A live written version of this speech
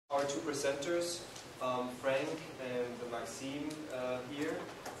two presenters, Frank and Maxime here.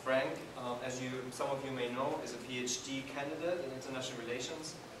 Frank, as some of you may know, is a PhD candidate in international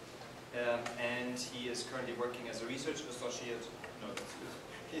relations, and he is currently working as a research associate. No,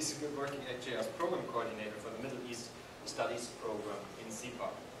 he's working actually as program coordinator for the Middle East Studies program in SIPA.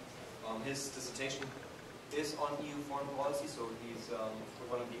 His dissertation is on EU foreign policy, so he's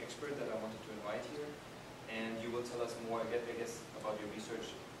one of the experts that I wanted to invite here. And you will tell us more, I guess, about your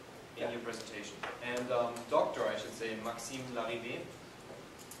research in your presentation. And doctor, I should say, Maxime Larivé,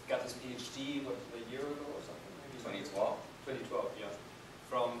 got his PhD, what, a year ago or something? Maybe 2012. 2012, yeah.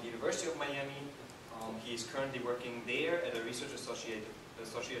 From the University of Miami. He's currently working there as a research associate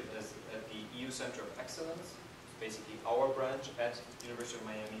at the EU Center of Excellence, basically our branch at the University of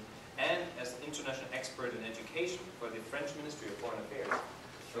Miami, and as an international expert in education for the French Ministry of Foreign Affairs.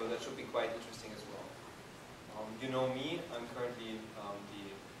 So that should be quite interesting as well. You know me, I'm currently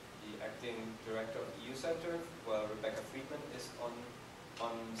the acting director of the EU Center, while Rebecca Friedman is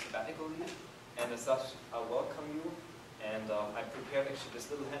on sabbatical leave, and as such, I welcome you. And I prepared actually this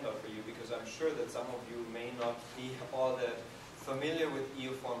little handout for you because I'm sure that some of you may not be all that familiar with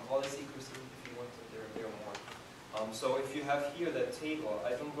EU foreign policy. Christine, if you want to, there are more. So if you have here that table,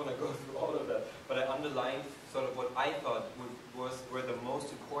 I don't want to go through all of that, but I underlined sort of what I thought were the most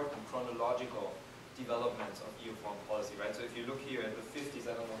important chronological developments of EU foreign policy, right? So if you look here at the 50s,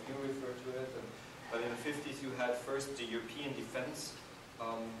 I don't know if you refer to it, but in the 50s you had first the European Defense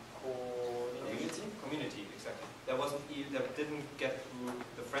Community, exactly. That didn't get through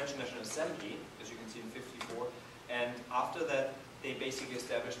the French National Assembly, as you can see in 54, and after that they basically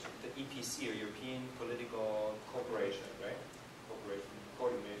established the EPC, or European Political Cooperation, right?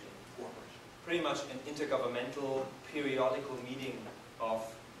 Coordination. Pretty much an intergovernmental periodical meeting of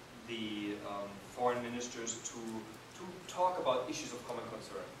the foreign ministers to talk about issues of common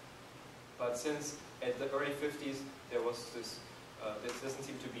concern. But since at the early 50s there was this doesn't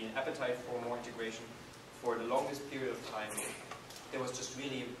seem to be an appetite for more integration, for the longest period of time there was just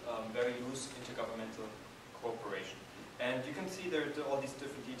really very loose intergovernmental cooperation. And you can see there are all these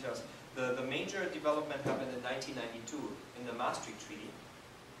different details. The major development happened in 1992 in the Maastricht Treaty,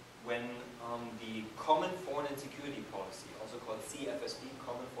 when the Common Foreign and Security Policy, also called CFSP,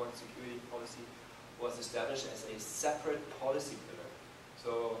 Common Foreign Security Policy, was established as a separate policy pillar.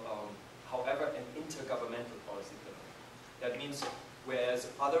 So, however, an intergovernmental policy pillar. That means, whereas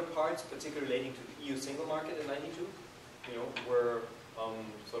other parts, particularly relating to the EU single market in '92, were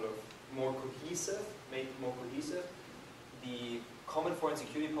sort of more cohesive, made more cohesive, the Common Foreign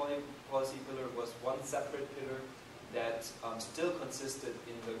Security Policy pillar was one separate pillar that still consisted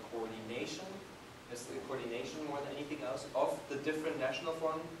in the coordination more than anything else, of the different national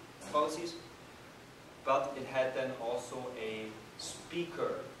foreign policies, but it had then also a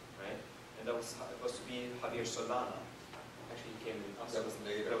speaker, right? And it was to be Javier Solana. Actually, he came in. That was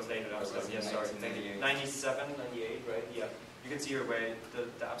later. That was later. Yes, sorry. 97, 98, right? Yeah. You can see here where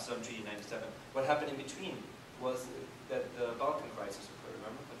the Amsterdam Treaty 97. What happened in between was that the Balkan crisis occurred,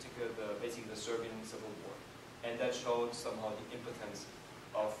 remember? Particularly basically the Serbian civil war. And that showed somehow the impotence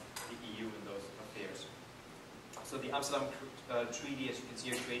of the EU in those affairs. So the Amsterdam Treaty, as you can see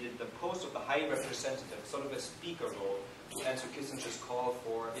here, created the post of the High Representative, sort of a speaker role, to answer Kissinger's call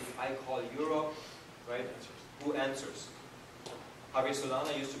for, if I call Europe, right, who answers? Javier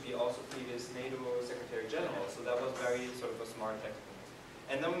Solana used to be also previous NATO Secretary General, so that was very sort of a smart tactical move.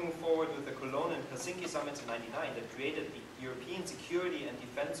 And then we move forward with the Cologne and Helsinki summits in '99 that created the European Security and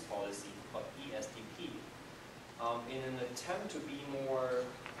Defense Policy, called ESDP, in an attempt to be more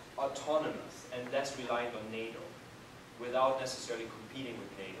autonomous and less reliant on NATO, without necessarily competing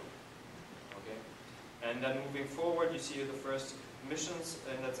with NATO. Okay? And then moving forward, you see the first missions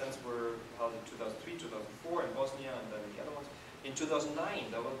in that sense were held in 2003, 2004 in Bosnia, and then the other ones. In 2009,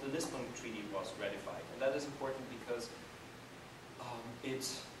 the Lisbon Treaty was ratified, and that is important because it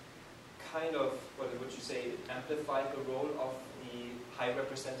kind of, what would you say, it amplified the role of the High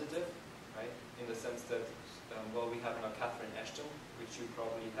Representative, right? In the sense that, well, we have now Catherine Ashton, which you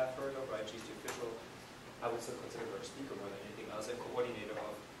probably have heard of, right? She's the official, I would still consider her a speaker more than anything else, a coordinator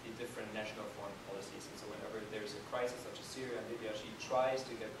of the different national foreign policies. And so whenever there's a crisis such as Syria and Libya, she tries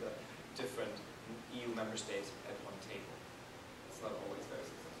to get the different EU member states at one table. It's not always very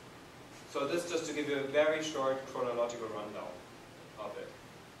successful. So this just to give you a very short chronological rundown of it.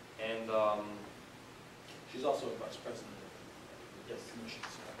 And she's also a vice president of the Commission,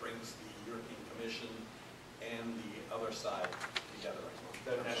 so that brings the European Commission and the other side together.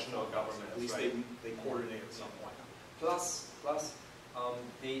 The national government, at least right. they coordinate at some point. Plus,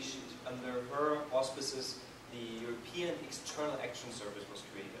 they should, under her auspices, the European External Action Service was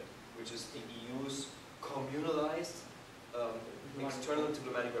created.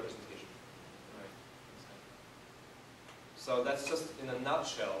 So that's just in a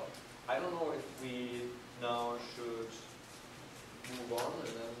nutshell. I don't know if we now should move on,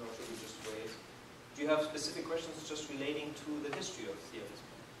 and then or should we just wait? Do you have specific questions just relating to the history of theatres?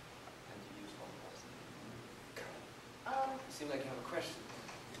 And you use one person. You seem like you have a question.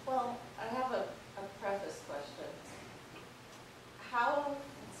 Well, I have a preface question. How,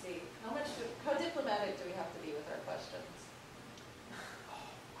 let's see, how diplomatic do we have to be with our questions?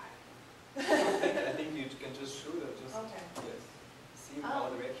 I think you can just shoot it. Just, okay. Yes. See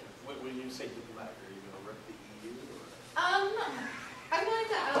all directions. When you say diplomatic, are you going to rip the EU? Or? I'm going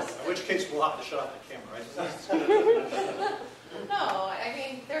to ask. In which case, we'll have to shut off the camera, right? No, I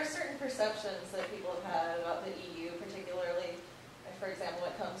mean, there are certain perceptions that people have had about the EU, particularly, for example,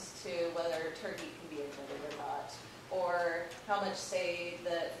 when it comes to whether Turkey can be admitted or not, or how much say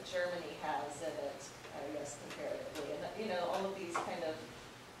that Germany has in it, I guess, comparatively. And, you know, all of these kind of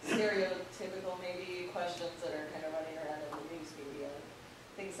stereotypical, maybe, questions that are kind of running around in the news media.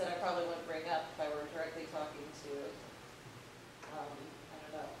 Things that I probably wouldn't bring up if I were directly talking to, I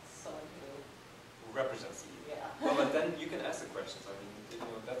don't know, someone who represents you. Yeah. Well, but then you can ask the questions. I mean, you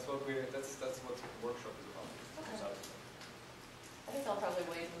know, that's what the workshop is about. Okay. I think I'll probably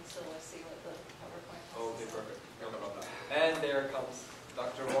wait until I see what the PowerPoint has. Okay, perfect. No problem. And there comes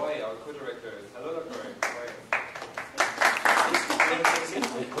Dr. Roy, our co-director. Hello, Dr. Roy.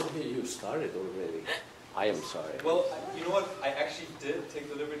 I thought you started already. I am sorry. Well, you know what? I actually did take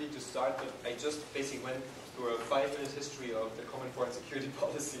the liberty to start, but I just basically went through a 5-minute history of the common foreign security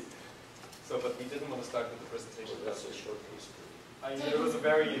policy. So, but we didn't want to start with the presentation. Well, that's a short history. It was a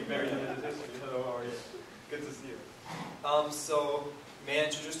very, very limited history. Hello, how are you? Good to see you. So, may I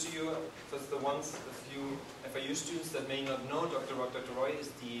introduce to you just a few FIU students that may not know Dr. Roy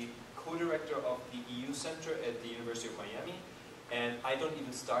is the co-director of the EU Center at the University of Miami. And I don't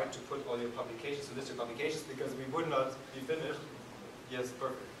even start to put all your publications, so list your publications, because we would not be finished. Yes,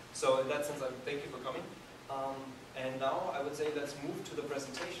 perfect. So in that sense, thank you for coming. And now I would say let's move to the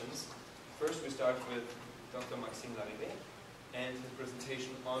presentations. First we start with Dr. Maxime Larivé and his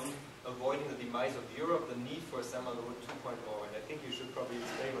presentation on avoiding the demise of Europe, the need for Saint-Malo 2.0. And I think you should probably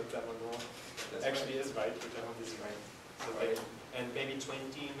explain what Saint-Malo actually is, right? Which I hope is right. So and maybe 20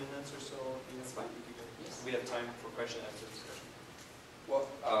 minutes or so. That's fine. Yes. We have time for question and answer discussion. Well,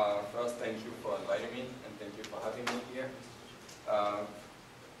 first, thank you for inviting me, and thank you for having me here.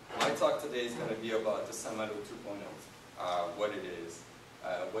 My talk today is going to be about the Saint-Malo 2.0, what it is,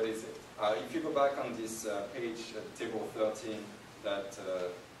 what is it. If you go back on this page, table 13, that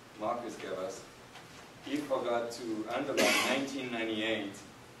Marcus gave us, he forgot to underline 1998,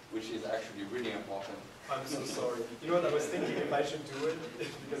 which is actually really important. I'm so sorry. You know what, I was thinking if I should do it,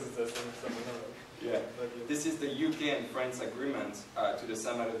 because it says something else. Yeah, this is the UK and France agreement to the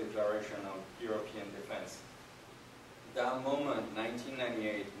Saint-Malo Declaration on European Defense. That moment,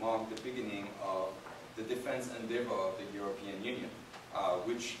 1998, marked the beginning of the defense endeavor of the European Union,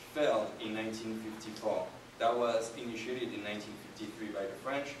 which failed in 1954. That was initiated in 1953 by the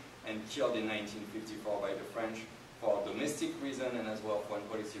French and killed in 1954 by the French for domestic reason and as well foreign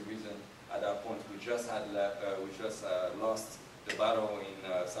policy reason. At that point, we just lost the battle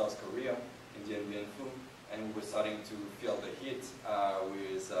in South Korea, in the Indian Flu, and we were starting to feel the heat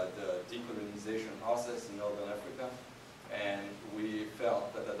with the decolonization process in Northern Africa. And we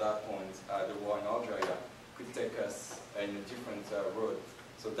felt that at that point, the war in Algeria could take us in a different road.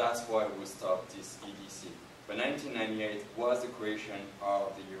 So that's why we stopped this EDC. But 1998 was the creation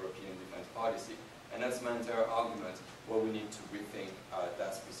of the European Defense Policy. And that's my entire argument, where we need to rethink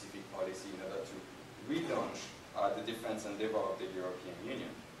that specific policy in order to relaunch the defense endeavor of the European Union.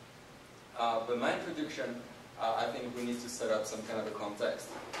 But my introduction, I think we need to set up some kind of a context.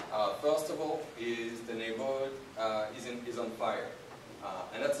 First of all, the neighborhood is on fire.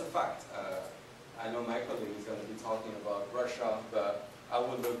 And that's a fact. I know my colleague is going to be talking about Russia, but I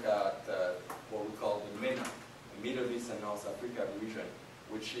will look at what we call the Middle East and North Africa region,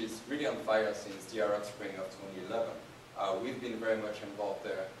 which is really on fire since the Arab Spring of 2011. We've been very much involved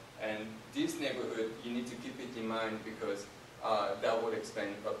there. And this neighborhood, you need to keep it in mind because that would explain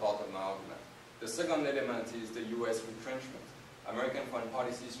a part of my argument. The second element is the US retrenchment. American foreign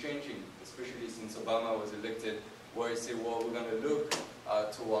policy is changing, especially since Obama was elected, where he said, well, we're going to look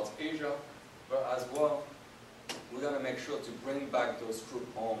towards Asia, but as well, we're going to make sure to bring back those troop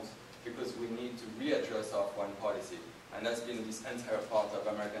homes because we need to readjust our foreign policy. And that's been this entire part of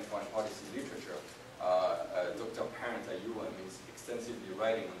American foreign policy literature. Dr. Parent at UM is extensively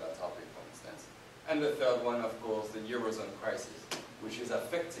writing on that topic, for instance. And the third one, of course, the Eurozone crisis, which is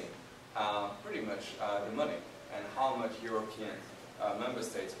affecting pretty much the money and how much European member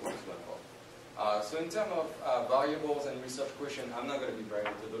states want to involve. So in terms of variables and research question, I'm not going to be very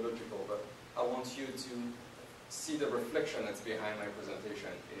methodological, but I want you to see the reflection that's behind my presentation.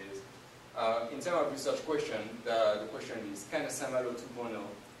 In terms of research question, the question is, can a Saint-Malo 2.0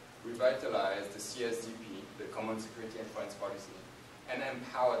 revitalize the CSDP, the Common Security and Foreign Policy, and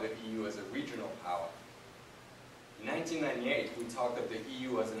empower the EU as a regional power? In 1998, we talked of the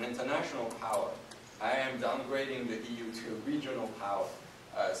EU as an international power. I am downgrading the EU to a regional power.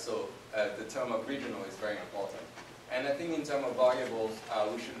 So the term of regional is very important. And I think in terms of variables,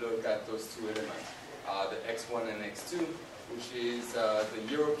 we should look at those two elements, the X1 and X2, which is the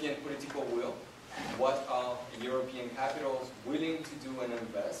European political will. What are European capitals willing to do and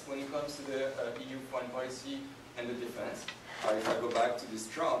invest when it comes to the EU foreign policy and the defense? If I go back to this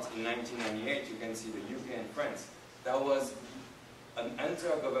chart, in 1998, you can see the UK and France. That was an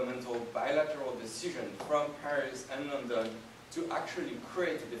intergovernmental bilateral decision from Paris and London to actually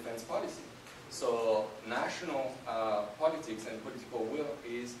create a defense policy. So national politics and political will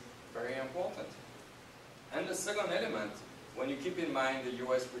is very important. And the second element, when you keep in mind the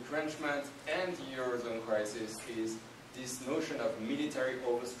US retrenchment and the Eurozone crisis, is this notion of military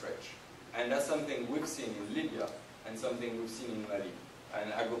overstretch. And that's something we've seen in Libya and something we've seen in Mali.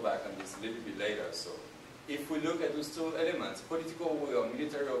 And I'll go back on this a little bit later. So if we look at those two elements, political will,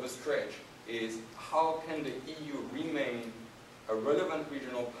 military overstretch, is how can the EU remain a relevant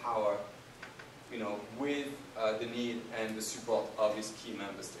regional power, with the need and the support of its key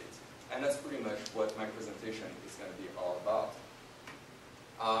member states. And that's pretty much what my presentation is going to be all about.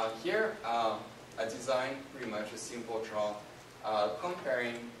 Here, I designed pretty much a simple chart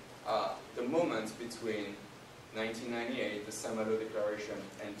comparing the moments between 1998, the Saint-Malo Declaration,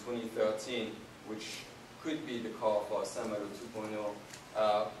 and 2013, which could be the call for Saint-Malo 2.0.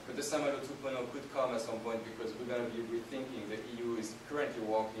 But the Saint-Malo 2.0 could come at some point because we're going to be rethinking. The EU is currently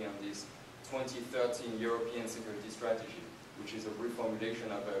working on this 2013 European security strategy, which is a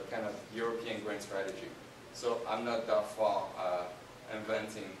reformulation of a kind of European grand strategy. So I'm not that far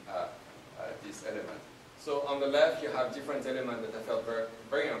inventing this element. So on the left, you have different elements that I felt very,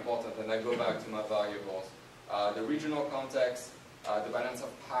 very important, and I go back to my variables. The regional context, the balance of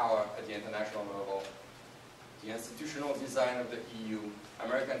power at the international level, the institutional design of the EU,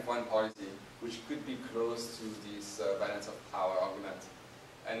 American foreign policy, which could be close to this balance of power argument.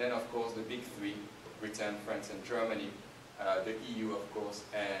 And then, of course, the big three, Britain, France, and Germany, the EU, of course,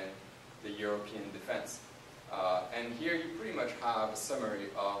 and the European defense. And here you pretty much have a summary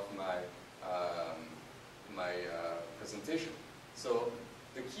of my, presentation. So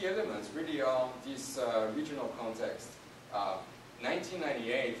the key elements really are this regional context.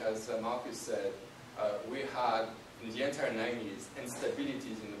 1998, as Marcus said, we had, in the entire 90s,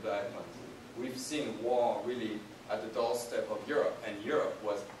 instabilities in the development. We've seen war really at the doorstep of Europe, and Europe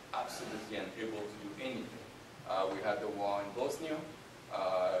was absolutely unable to do anything. We had the war in Bosnia,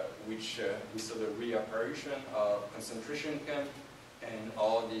 which we saw the reapparition of concentration camps and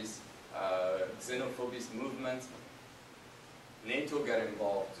all these xenophobist movements. NATO got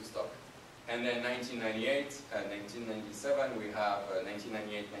involved to stop it. And then 1998, 1997, we have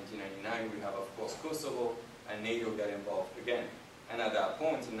 1998, 1999, we have, of course, Kosovo, and NATO got involved again. And at that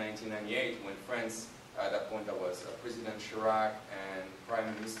point, in 1998, when France, at that point, that was President Chirac and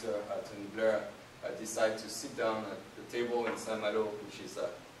Prime Minister Tony Blair, decided to sit down at the table in Saint-Malo, which is a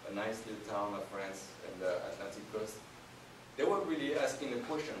nice little town of France in the Atlantic coast. They were really asking the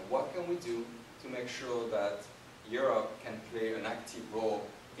question, what can we do to make sure that Europe can play an active role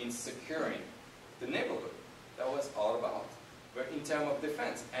in securing the neighborhood? That was all about. But in terms of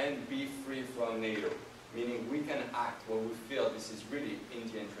defense, and be free from NATO, meaning we can act when we feel this is really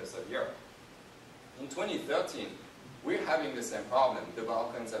in the interest of Europe. In 2013, we're having the same problem. The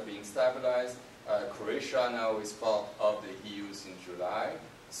Balkans are being stabilized. Croatia now is part of the EU since July.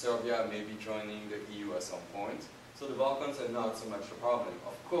 Serbia may be joining the EU at some point. So the Balkans are not so much a problem.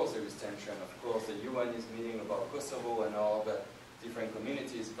 Of course there is tension. Of course the UN is meeting about Kosovo and all the different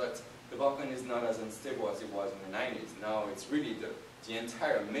communities, but the Balkan is not as unstable as it was in the 90s. Now it's really the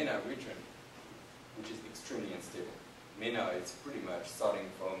entire MENA region, which is extremely unstable. MENA, it's pretty much starting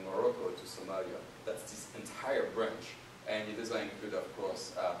from Morocco to Somalia. That's this entire branch. And it doesn't include, of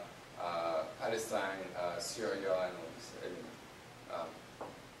course, Palestine, Syria, and all these elements.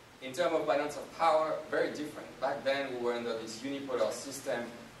 In terms of balance of power, very different. Back then, we were under this unipolar system.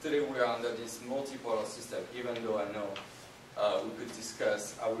 Today, we are under this multipolar system, even though I know we could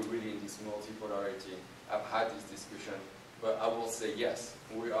discuss, are we really in this multipolarity? I've had this discussion, but I will say yes,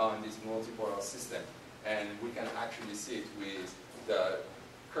 we are in this multipolar system, and we can actually see it with the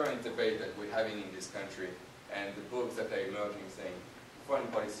current debate that we're having in this country, and the books that are emerging saying, foreign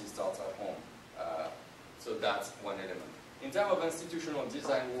policy starts at home. So that's one element. In terms of institutional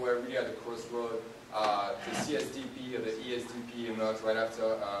design, we were really at the crossroad. The CSDP or the ESDP emerged right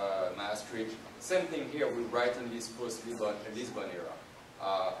after Maastricht. Same thing here, we write in this post-Lisbon era,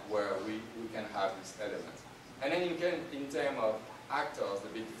 where we can have these elements. And then in terms of actors, the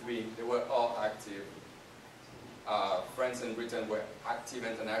big three, they were all active. France and Britain were active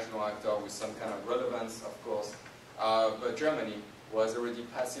international actors with some kind of relevance, of course. But Germany was already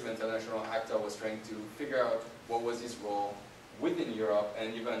passive international actor, was trying to figure out what was his role within Europe,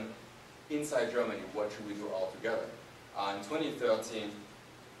 and even inside Germany, what should we do all together. In 2013,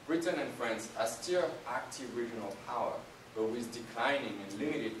 Britain and France are still active regional power, but with declining and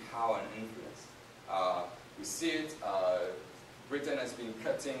limited power and influence. We see it, Britain has been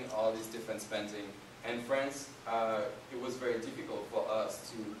cutting all this defense spending, and France, it was very difficult for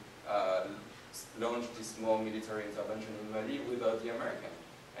us to launch this small military intervention in Mali without the Americans.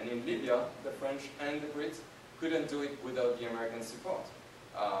 And in Libya, the French and the Brits couldn't do it without the American support.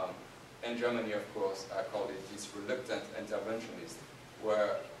 And Germany, of course, called it this reluctant interventionist,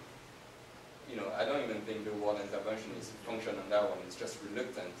 where, you know, I don't even think the word interventionist function on that one. It's just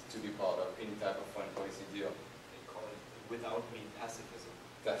reluctant to be part of any type of foreign policy deal. They call it without me pacifism.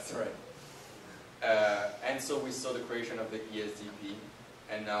 That's right. And so we saw the creation of the ESDP,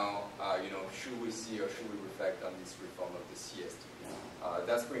 and now, you know, should we see or should we reflect on this reform of the CSDP?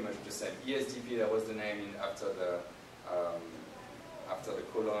 That's pretty much the same. ESDP, that was the name after the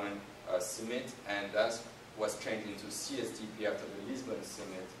Cologne summit, and that was changed into CSDP after the Lisbon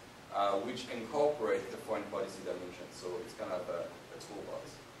summit, which incorporates the foreign policy dimension. So it's kind of a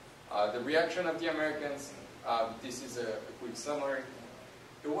toolbox. The reaction of the Americans, this is a quick summary.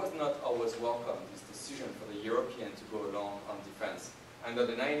 It was not always welcome, this decision for the European to go along on defense. Under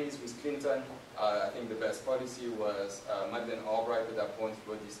the 90s with Clinton, I think the best policy was Madeleine Albright at that point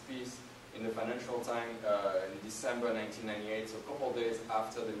wrote this piece in the Financial Times in December 1998, so a couple of days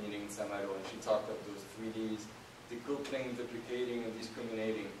after the meeting in Saint-Malo, and she talked of those 3Ds, decoupling, duplicating, and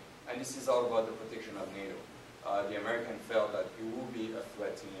discriminating. And this is all about the protection of NATO. The American felt that it would be a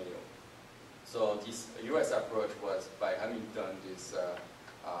threat to NATO. So this US approach was by Hamilton, this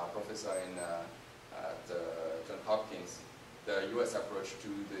professor at Johns Hopkins. The US approach to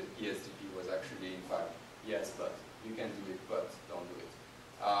the ESDP was actually, in fact, yes, but you can do it, but don't do it.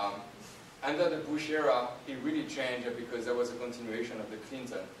 Under the Bush era, it really changed because there was a continuation of the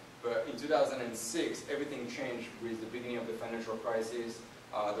Clinton. But in 2006, everything changed with the beginning of the financial crisis,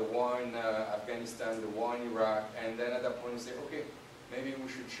 the war in Afghanistan, the war in Iraq, and then at that point you say, okay, maybe we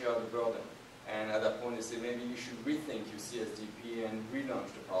should share the burden. And at that point you say, maybe you should rethink your CSDP and relaunch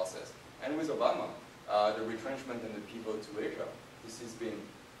the process. And with Obama, the retrenchment and the pivot to Asia, this has been,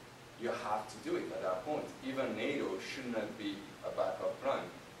 you have to do it at that point. Even NATO should not be a backup plan.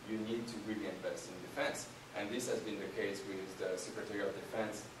 You need to really invest in defense. And this has been the case with the Secretary of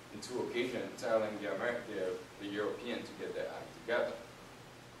Defense in 2 occasions, telling the European to get their act together.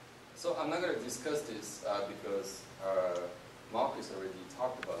 So I'm not going to discuss this because Marcus already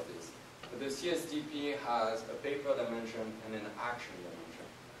talked about this. But the CSDP has a paper dimension and an action dimension.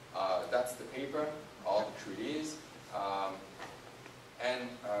 That's the paper, all the treaties, and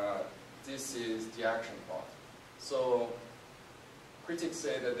this is the action part. So critics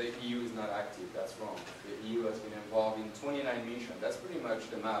say that the EU is not active. That's wrong. The EU has been involved in 29 missions. That's pretty much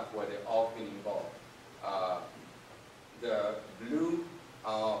the map where they've all been involved. The blue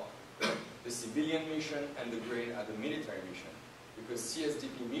are the civilian mission, and the green are the military mission. Because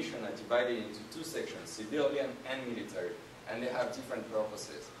CSDP missions are divided into 2 sections, civilian and military, and they have different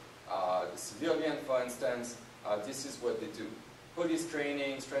purposes. The civilian, for instance, this is what they do. Police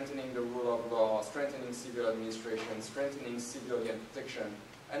training, strengthening the rule of law, strengthening civil administration, strengthening civilian protection,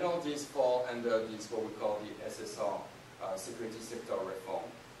 and all these fall under this, what we call the SSR, security sector reform.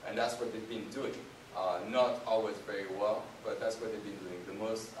 And that's what they've been doing. Not always very well, but that's what they've been doing. The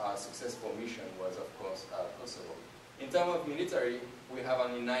most successful mission was, of course, Kosovo. In terms of military, we have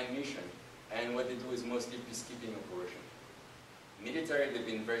only 9 missions, and what they do is mostly peacekeeping operations. Military, they've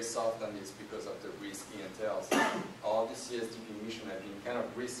been very soft on this because of the risk it entails. All the CSDP missions have been kind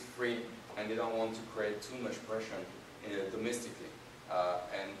of risk-free, and they don't want to create too much pressure domestically.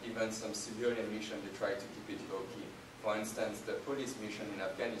 And even some civilian missions, they try to keep it low-key. For instance, the police mission in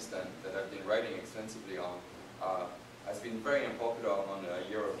Afghanistan that I've been writing extensively on has been very unpopular among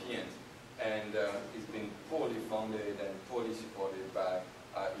Europeans, and it's been poorly funded and poorly supported by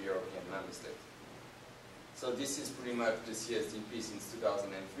European member states. So this is pretty much the CSDP since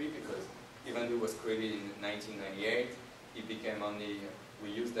 2003, because even though it was created in 1998, it became only,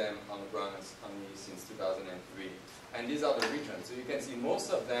 we use them on the ground only since 2003. And these are the regions. So you can see most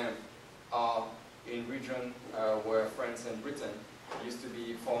of them are in region where France and Britain used to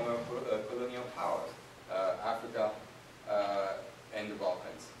be former colonial powers, Africa and the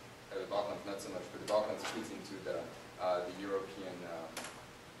Balkans. The Balkans not so much, but the Balkans fit into the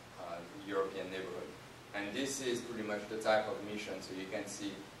European neighborhood. And this is pretty much the type of mission, so you can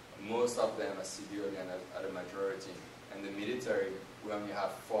see most of them are civilian at a majority. And the military, we only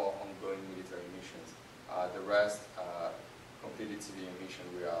have 4 ongoing military missions. The rest completed civilian mission,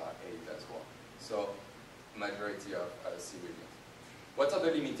 we are 8 as well. So, majority of civilians. What are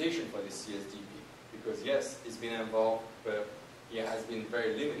the limitations for the CSDP? Because yes, it's been involved, but it has been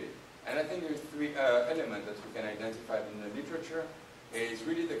very limited. And I think there are 3 elements that we can identify in the literature. It's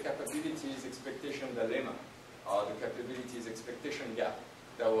really the capabilities expectation dilemma, or the capabilities expectation gap.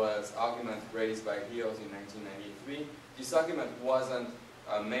 There was argument raised by Hills in 1993. This argument wasn't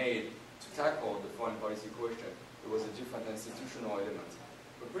made to tackle the foreign policy question. It was a different institutional element.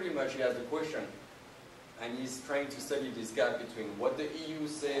 But pretty much he has the question, and he's trying to study this gap between what the EU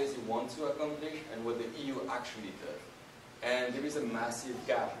says it wants to accomplish and what the EU actually does. And there is a massive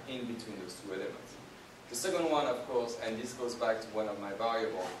gap in between those 2 elements. The second one, of course, and this goes back to one of my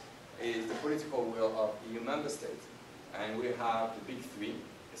variables, is the political will of EU member states. And we have the big 3,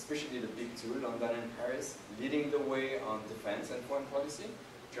 especially the big 2, London and Paris, leading the way on defense and foreign policy.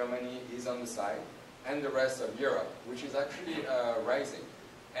 Germany is on the side, and the rest of Europe, which is actually rising.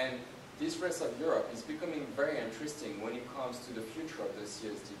 And this rest of Europe is becoming very interesting when it comes to the future of the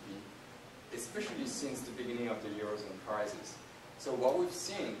CSDP, especially since the beginning of the Eurozone crisis. So what we've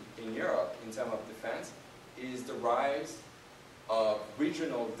seen in Europe in terms of defense is the rise of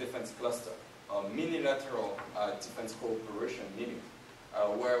regional defense cluster, or minilateral defense cooperation meaning,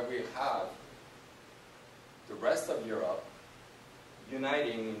 where we have the rest of Europe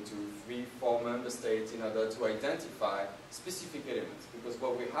uniting into 3, 4 member states in order to identify specific elements. Because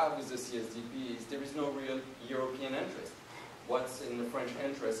what we have with the CSDP is there is no real European interest. What's in the French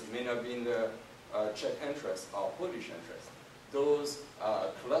interest may not be in the Czech interest or Polish interest. Those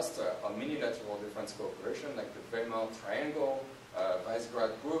cluster of minilateral defense cooperation, like the Weimar Triangle,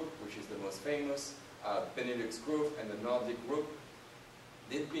 Visegrad Group, which is the most famous, Benelux Group, and the Nordic Group,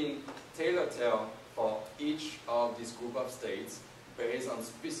 they've been tailored for each of these group of states based on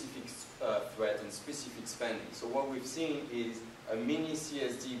specific threat and specific spending. So what we've seen is a mini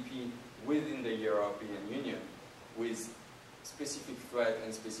CSDP within the European Union with specific threat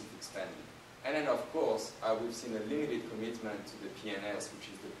and specific spending. And then, of course, we've seen a limited commitment to the PNS, which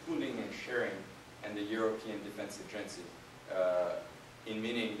is the pooling and sharing, and the European Defence Agency, in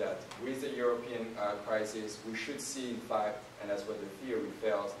meaning that with the European crisis, we should see, in fact, and that's what the theory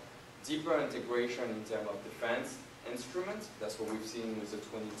fails, deeper integration in terms of defense instruments. That's what we've seen with the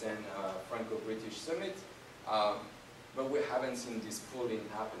 2010 Franco-British Summit. But we haven't seen this pooling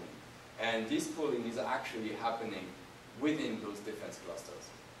happening. And this pooling is actually happening within those defense clusters.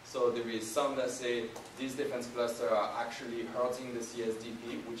 So there is some that say these defense clusters are actually hurting the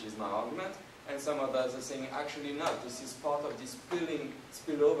CSDP, which is my argument, and some others are saying actually not. This is part of this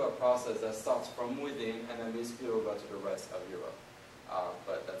spillover process that starts from within and then may spill over to the rest of Europe.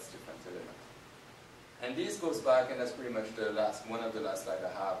 But that's a different element. And this goes back, and that's pretty much one of the last slides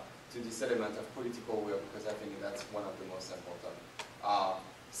I have, to this element of political will, because I think that's one of the most important.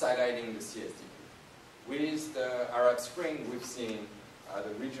 Sidelining the CSDP. With the Arab Spring, we've seen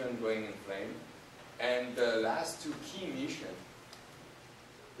the region going in flame, and the last 2 key missions,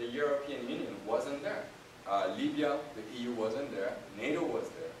 the European Union wasn't there. Libya, the EU wasn't there, NATO was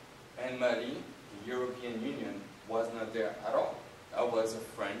there, and Mali, the European Union, was not there at all. That was a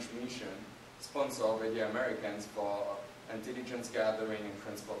French mission sponsored by the Americans for intelligence gathering and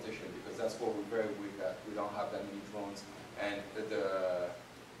transportation, because that's what we're very weak at. We don't have that many drones, and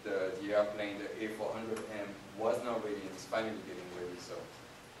the airplane, the A400M, was not ready, and it's finally getting ready. So,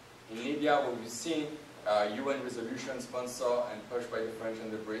 in Libya, what we've seen, UN resolution sponsored and pushed by the French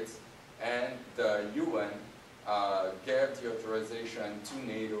and the Brits, and the UN gave the authorization to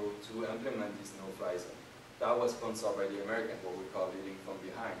NATO to implement this no-fly zone. That was sponsored by the Americans, what we call leading from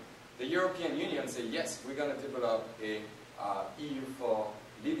behind. The European Union said, yes, we're going to develop a EU4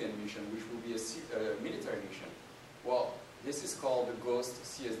 Libyan mission, which will be a military mission. Well, this is called the Ghost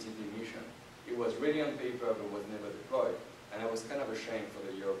CSDP mission. It was ready on paper, but was never deployed. And it was kind of a shame for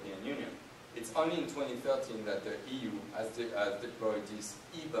the European Union. It's only in 2013 that the EU has deployed this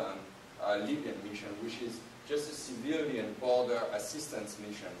EBAN Libyan mission, which is just a civilian border assistance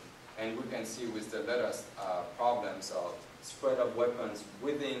mission. And we can see with the latest problems of spread of weapons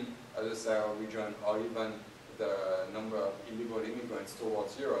within the Sahel region, or even the number of illegal immigrants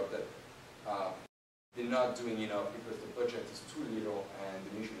towards Europe, that they're not doing enough because the budget is too little and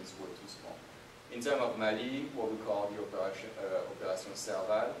the mission is way too small. In terms of Mali, what we call the Operation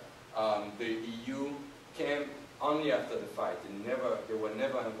Serval, the EU came only after the fight. They were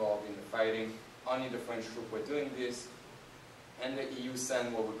never involved in the fighting. Only the French troops were doing this. And the EU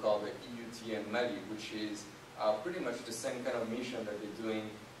sent what we call the EUTM Mali, which is pretty much the same kind of mission that they're doing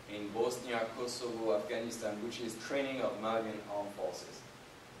in Bosnia, Kosovo, Afghanistan, which is training of Malian armed forces.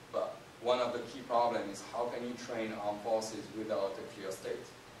 But one of the key problems is how can you train armed forces without a clear state?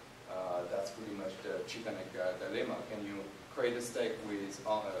 That's pretty much the chicken egg dilemma. Can you create a state with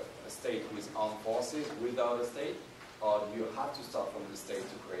armed forces without a state, or do you have to start from the state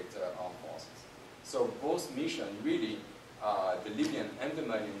to create armed forces? So both missions, really, the Libyan and the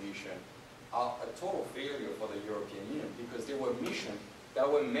Malian mission, are a total failure for the European Union because they were missions that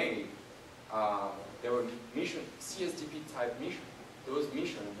were made, they were CSDP type missions. Those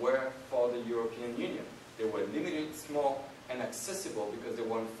missions were for the European Union. They were limited, small, and accessible because they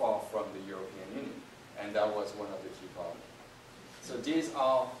weren't far from the European Union. And that was one of the key problems. So these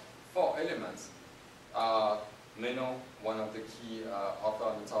are 4 elements. Meno, one of the key authors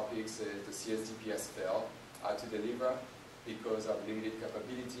on the topics, is the CSDP has failed to deliver because of limited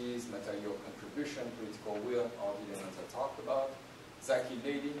capabilities, material contribution, political will, all the elements I talked about. Zaki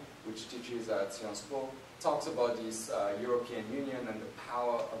Lady, which teaches at Sciences Po, talks about this European Union and the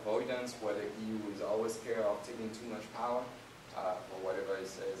power avoidance, where the EU is always scared of taking too much power, for whatever it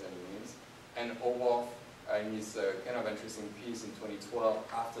says and it means. And Oworth, in his kind of interesting piece in 2012,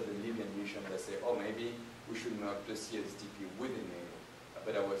 after the Libyan mission, they say, oh, maybe we should merge the CSDP within NATO.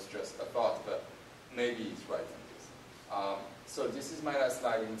 But that was just a thought, but maybe he's right on this. So this is my last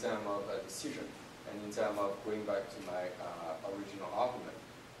slide in terms of a decision, and in terms of going back to my original argument.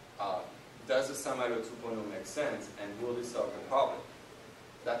 Does the Saint-Malo 2.0 make sense, and will this solve the problem?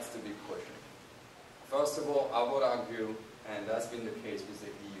 That's the big question. First of all, I would argue, and that's been the case with the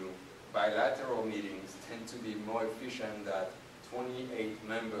EU, bilateral meetings tend to be more efficient than 28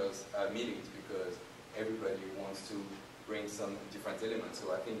 members meetings because everybody wants to bring some different elements.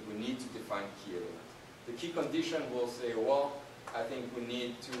 So I think we need to define key elements. The key condition will say, well, I think we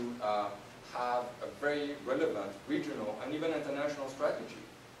need to have a very relevant regional and even international strategy.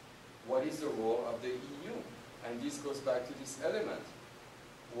 What is the role of the EU? And this goes back to this element.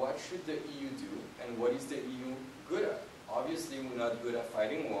 What should the EU do, and what is the EU good at? Obviously, we're not good at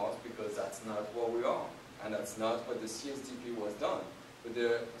fighting wars because that's not what we are, and that's not what the CSDP was done. But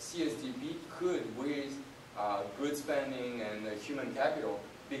the CSDP could, with good spending and human capital,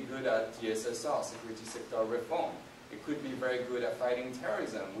 be good at the SSR, security sector reform. It could be very good at fighting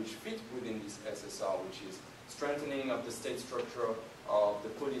terrorism, which fit within this SSR, which is strengthening of the state structure of the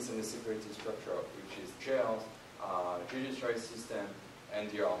police and the security structure, which is jails, judiciary system, and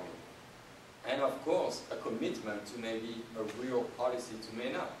the army. And of course, a commitment to maybe a real policy to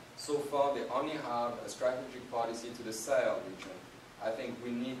MENA. So far, they only have a strategic policy to the Sahel region. I think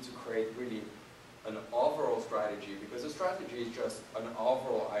we need to create really an overall strategy, because a strategy is just an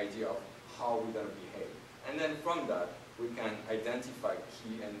overall idea of how we're going to behave. And then from that, we can identify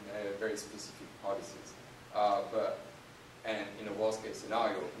key and very specific policies. And in a worst case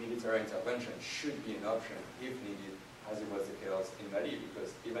scenario, military intervention should be an option if needed, as it was the case in Mali,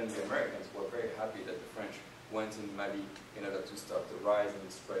 because even the Americans were very happy that the French went in Mali in order to stop the rise and the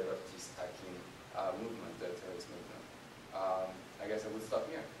spread of this hacking movement, the terrorist movement. I guess I would stop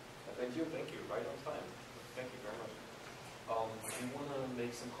here. Thank you. Thank you. Right on time. Thank you very much. Do you want to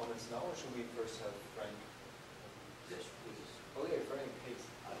make some comments now, or should we first have Frank? Yes, please. Oh yeah, Frank, please.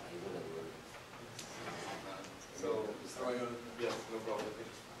 I will have word. So, yes, no problem.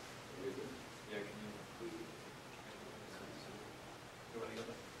 Yeah, can you? You want to get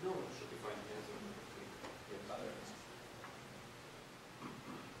that? No, should be fine. Yes,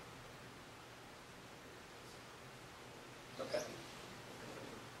 Okay.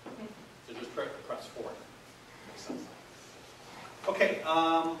 So just press forward. Makes sense. Okay.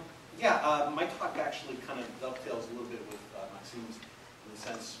 My talk actually kind of dovetails a little bit with Maxime's, in the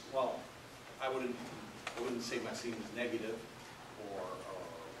sense, well, I wouldn't say Maxime is negative or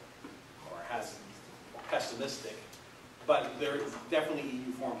has pessimistic, but there is definitely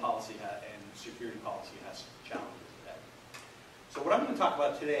EU foreign policy and security policy has challenges ahead. So what I'm going to talk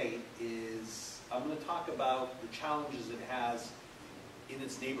about today is I'm going to talk about the challenges it has in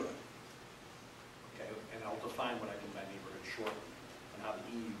its neighborhood. Okay, and I'll define what I mean by neighborhood shortly and how the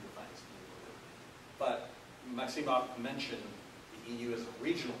EU defines the neighborhood. But Maxime mentioned the EU as a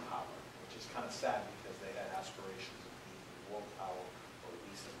regional power, which is kind of sad because they had aspirations of being a world power, or at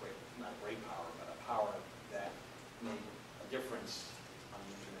least not a great power, but a power that made a difference on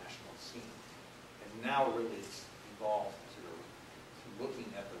the international scene. And now really it's evolved to looking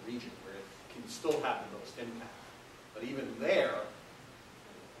at the region where it can still have the most impact. But even there,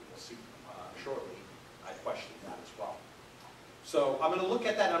 we'll see shortly, I question that as well. So I'm going to look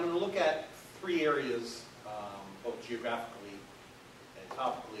at that. I'm going to look at 3 areas, both geographically and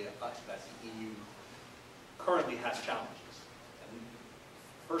topically, that the EU currently has challenges. And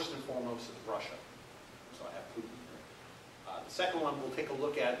first and foremost is Russia. So I have Putin here. The second one, we'll take a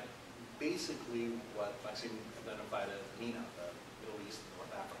look at basically what Maxime identified as MENA, the Middle East and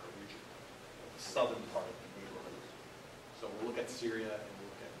North Africa region, the southern part of the neighborhood. So we'll look at Syria and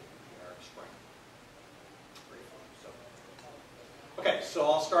we'll look at the Arab Spring. Okay, so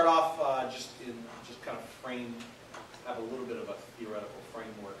I'll start off just kind of have a little bit of a theoretical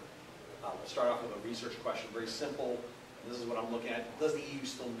framework. We'll start off with a research question, very simple. And this is what I'm looking at. Does the EU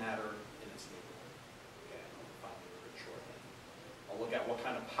still matter in its neighborhood? Okay, I'll define it very shortly. I'll look at what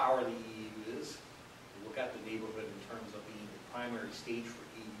kind of power the EU is. We'll look at the neighborhood in terms of being the primary stage for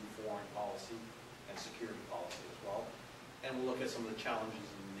EU foreign policy and security policy as well. And we'll look at some of the challenges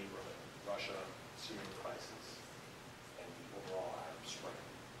in the neighborhood, Russia, Syrian crisis, and the overall Arab Spring.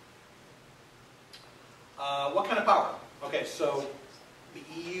 What kind of power? Okay, so the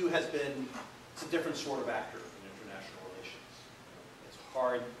EU has been, it's a different sort of actor in international relations. It's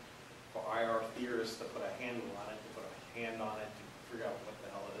hard for IR theorists to put a handle on it, to put a hand on it, to figure out what the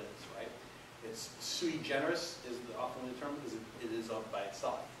hell it is, right? It's sui generis is often the term, because it is of by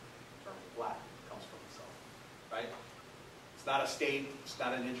itself. The term Latin comes from itself, right? It's not a state, it's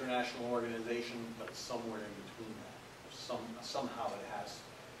not an international organization, but it's somewhere in between that. Somehow it has,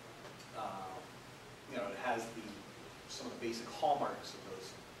 it has some of the basic hallmarks of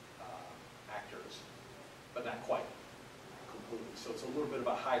those actors, but not quite completely. So it's a little bit of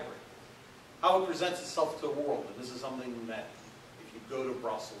a hybrid. How it presents itself to the world, and this is something that, if you go to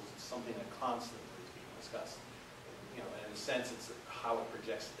Brussels, it's something that constantly is being discussed. And in a sense, it's how it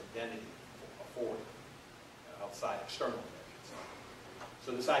projects identity forward, outside, external dimensions.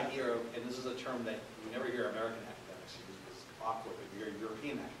 So this idea of, and this is a term that you never hear American academics use, because it's awkward, but you hear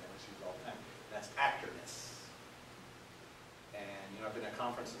European academics use all the time. That's actorness. And I've been at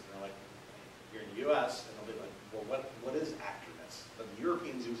conferences and they're like, here in the US, and they'll be like, well, what is actorness? But the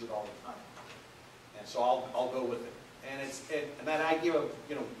Europeans use it all the time. And so I'll go with it. And and that idea of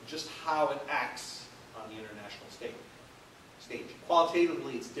just how it acts on the international stage.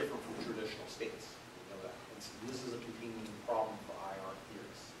 Qualitatively, it's different from traditional states. You know that. This is a continuing problem for IR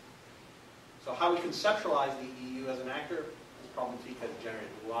theorists. So how we conceptualize the EU as an actor, this problematique has generated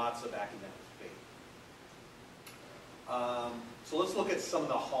lots of academic debate. So let's look at some of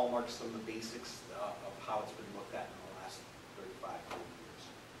the hallmarks, some of the basics of how it's been looked at in the last 35, 40 years.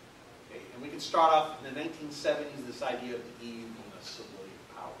 Okay, and we can start off in the 1970s, this idea of the EU being a civilian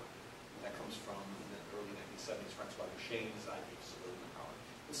power. And that comes from in the early 1970s, Francesco Ortolava's idea of civilian power.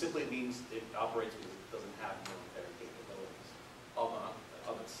 And simply it means it operates because it doesn't have military capabilities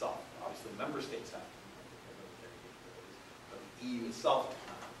of itself. Obviously, member states have military capabilities, but the EU itself does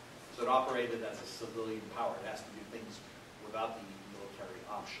not. So it operated as a civilian power. It has to do things without the military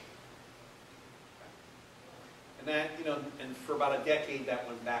option. Okay. And that, and for about a decade that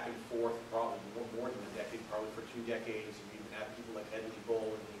went back and forth, probably more than a decade, probably for 2 decades. And we even had people like Edley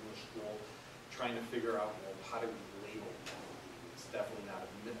Bull in the English school trying to figure out, well, how do we label it? It's definitely not a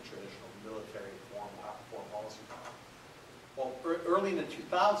traditional military foreign policy power. Well, early in the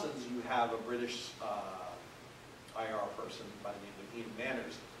 2000s, you have a British IR person by the name of Ian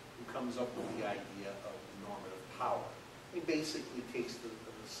Manners who comes up with the idea of normative power. He basically takes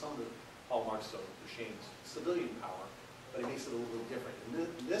some of the hallmarks of Duchesne's civilian power, but he makes it a little different. And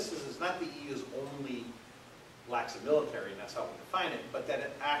this is not the EU's only lacks a military, and that's how we define it, but that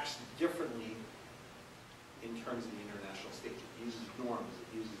it acts differently in terms of the international stage. It uses norms,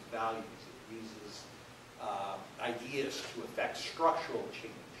 it uses values, it uses ideas to affect structural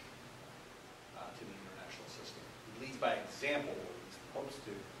change to the international system. It leads by example, or it's supposed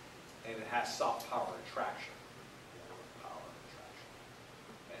to, and it has soft power attraction.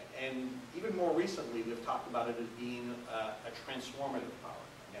 And even more recently, we've talked about it as being a transformative power.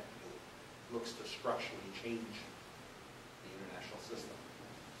 And it looks to structurally change the international system.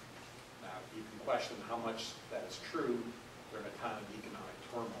 Now, you can question how much that is true during a time of economic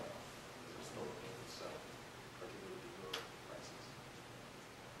turmoil. There's still so, particularly the euro crisis.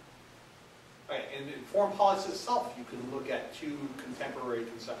 Okay, and in foreign policy itself, you can look at 2 contemporary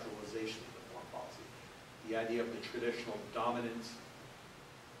conceptualizations of foreign policy. The idea of the traditional dominant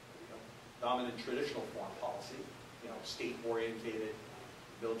traditional foreign policy, state-orientated,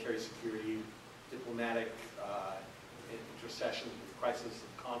 military security, diplomatic intercessions with crises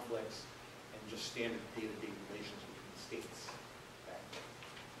and conflicts, and just standard day-to-day relations between states. Okay?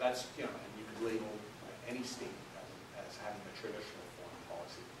 That's, you know, and you could label any state as having a traditional foreign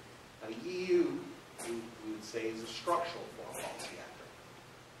policy. Now the EU, we would say, is a structural foreign policy actor.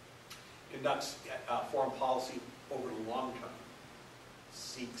 Conducts foreign policy over the long term,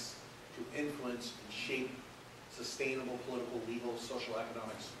 seeks to influence and shape sustainable political, legal, social,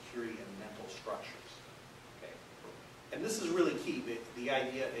 economic, security, and mental structures. Okay. And this is really key. The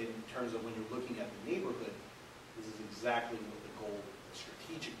idea in terms of when you're looking at the neighborhood, this is exactly what the goal, the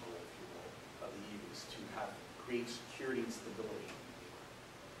strategic goal, if you will, of the EU is to create security and stability in the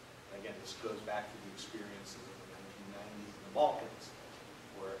neighborhood. And again, this goes back to the experiences of the 1990s in the Balkans,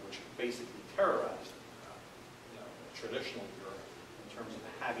 which basically terrorized traditional Europe in terms of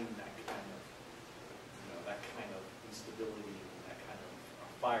having that kind of instability and that kind of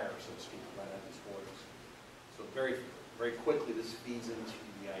fire, so to speak, right at its borders. So very, very quickly, this feeds into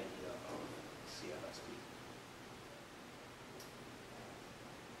the idea of CFSP.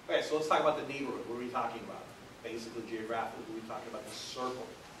 Okay, so let's talk about the neighborhood. What are we talking about? Basically, geographically, we're talking about the circle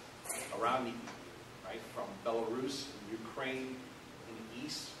around the EU, right? From Belarus and Ukraine in the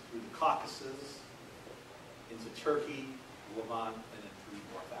east through the Caucasus, into Turkey, Levant, and then through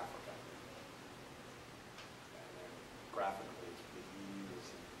North Africa. And then graphically, the EU is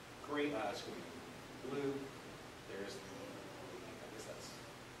green, blue. There's I guess that's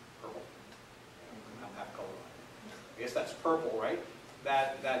purple. I'm half colorblind. I guess that's purple, right?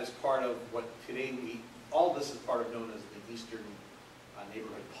 That is part of what today all this is part of known as the Eastern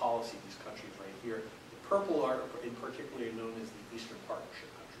Neighborhood Policy, these countries right here. The purple are in particular known as the Eastern Partnership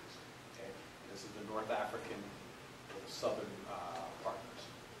countries. Okay? This is the North African or the Southern partners.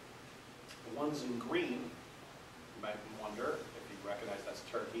 The ones in green, you might wonder if you recognize that's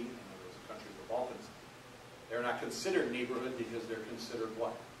Turkey and those countries of the Balkans. They're not considered neighborhood because they're considered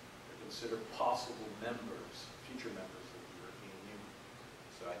what? They're considered possible members, future members of the European Union.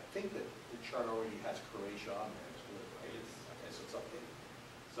 So I think that the chart already has Croatia on there, right? Okay, so it's updated.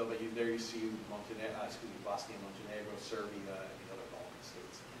 So, but there you see Bosnia, Montenegro, Serbia, and the other Balkan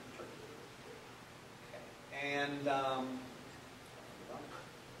states, and Turkey. Okay, and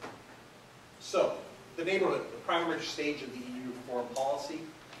so the neighborhood, the primary stage of the EU foreign policy.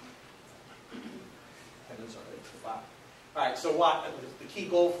 Wow. All right, so what the key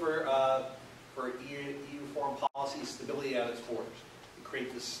goal for EU foreign policy is stability at its borders. To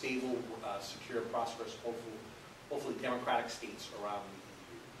create this stable, secure, prosperous, hopefully democratic states around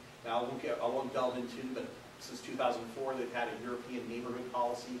the EU. Now, I won't delve into, but since 2004, they've had a European neighborhood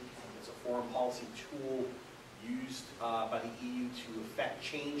policy. It's a foreign policy tool used by the EU to effect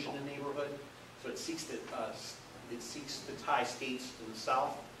change in the neighborhood. So it seeks to tie states in the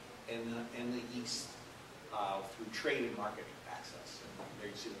south and the east through trade and market access. And there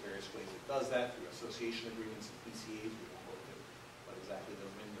you see the various ways it does that through association agreements and PCAs. We won't go into what exactly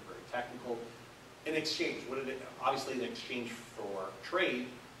those mean. They're very technical. In exchange, obviously in exchange for trade,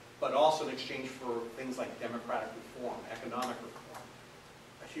 but also in exchange for things like democratic reform, economic reform,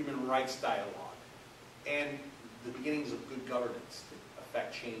 a human rights dialogue, and the beginnings of good governance to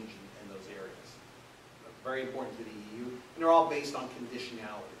affect change in those areas. Very important to the EU, and they're all based on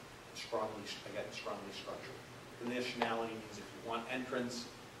conditionality. Strongly structured. Conditionality means if you want entrance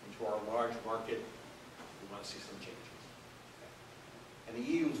into our large market, we want to see some changes. Okay. And the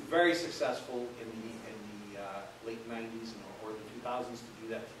EU was very successful in the late 90s and early 2000s to do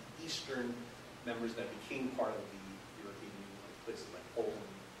that to the eastern members that became part of the European Union, like places like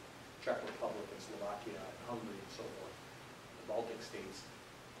Poland, Czech Republic, and Slovakia, and Hungary, and so forth. The Baltic states.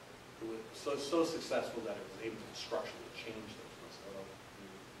 It was so successful that it was able to structurally change those.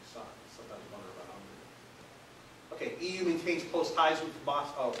 Sometimes wonder about Hungary. Okay, EU maintains close ties with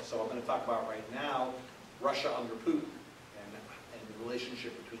Moscow. So I'm going to talk about right now Russia under Putin and the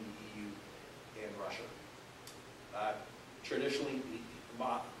relationship between the EU and Russia. Traditionally,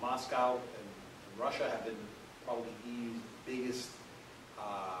 Moscow and Russia have been probably the EU's biggest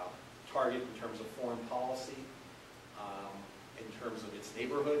target in terms of foreign policy, in terms of its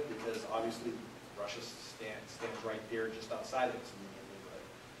neighborhood, because obviously Russia stands right there just outside of its neighborhood.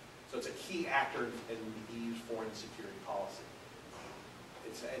 So it's a key actor in the EU's foreign security policy.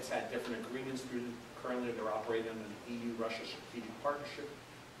 It's had different agreements currently they're operating under the EU-Russia Strategic Partnership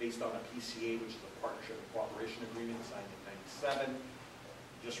based on a PCA, which is a Partnership and Cooperation Agreement signed in 1997.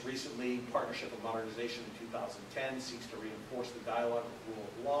 Just recently, Partnership and Modernization in 2010 seeks to reinforce the dialogue of rule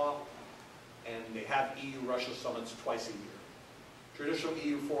of law, and they have EU-Russia summits twice a year. Traditional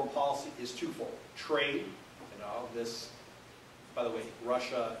EU foreign policy is twofold. Trade, by the way,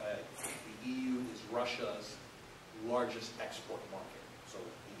 Russia, the EU is Russia's largest export market. So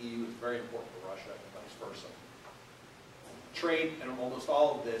the EU is very important to Russia and vice versa. Trade, and almost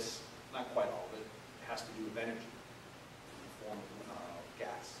all of this, not quite all of it, has to do with energy in the form of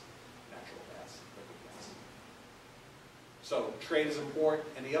gas, natural gas, liquid gas. So trade is important,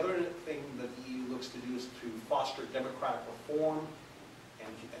 and the other thing that the EU looks to do is to foster democratic reform and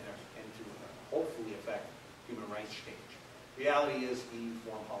to hopefully affect human rights change. Reality is EU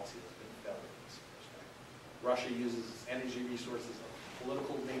foreign policy has been failure in this respect. Russia uses its energy resources as a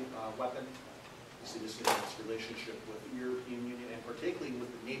political weapon. You see this in its relationship with the European Union and particularly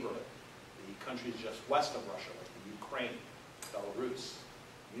with the neighborhood. The countries just west of Russia, like the Ukraine, Belarus,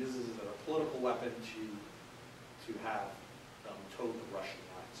 uses it as a political weapon to have toe the Russian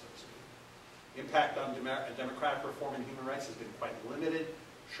line, so to speak. The impact on democratic reform and human rights has been quite limited.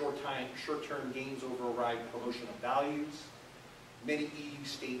 Short-term gains override promotion of values. Many EU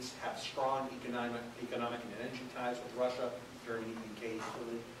states have strong economic and energy ties with Russia, Germany, UK,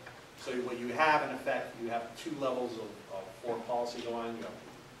 Italy. So what you have, in effect, you have two levels of foreign policy going on. You have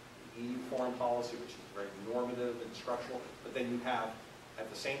the EU foreign policy, which is very normative and structural, but then you have, at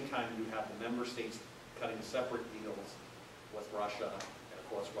the same time, you have the member states cutting separate deals with Russia. And of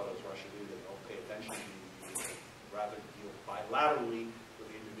course, what does Russia do? They don't pay attention to the EU, rather deal bilaterally with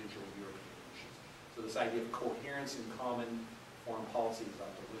the individual European nations. So this idea of coherence and common foreign policy is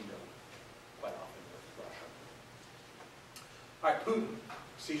out the window quite often with Russia. All right, Putin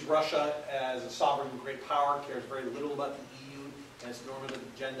sees Russia as a sovereign great power, cares very little about the EU and its normative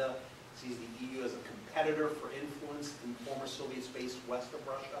agenda, sees the EU as a competitor for influence in former Soviet space west of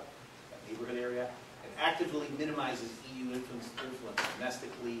Russia, that neighborhood area, and actively minimizes EU influence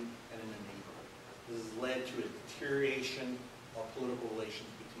domestically and in the neighborhood. This has led to a deterioration of political relations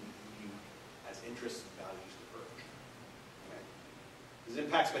between the EU as interests and values diverge. Okay. His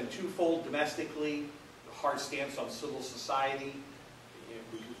impact's been twofold domestically, the hard stance on civil society.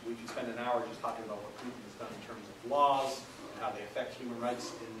 We could spend an hour just talking about what Putin has done in terms of laws and how they affect human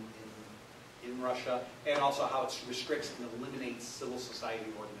rights in Russia, and also how it restricts and eliminates civil society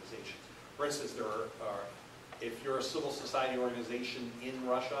organizations. For instance, if you're a civil society organization in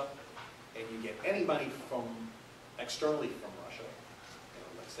Russia and you get any money from externally from Russia,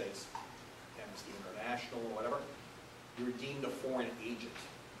 let's say it's Amnesty International or whatever, you're deemed a foreign agent.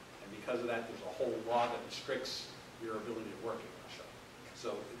 And because of that, there's a whole law that restricts your ability to work in Russia.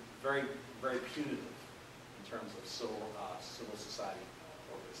 So very, very punitive in terms of civil society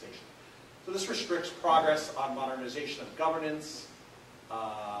organization. So this restricts progress on modernization of governance,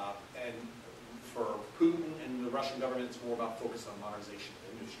 and for Putin and the Russian government, it's more about focus on modernization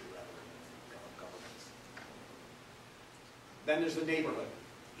of industry rather than governance. Then there's the neighborhood.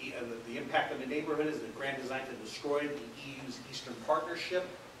 The impact on the neighborhood is the grand design to destroy the EU's Eastern Partnership.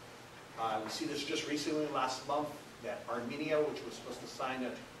 We see this just recently, last month, that Armenia, which was supposed to sign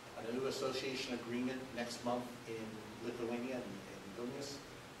a new association agreement next month in Lithuania and in Vilnius,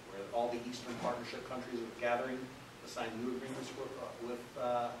 where all the Eastern Partnership countries are gathering to sign new agreements with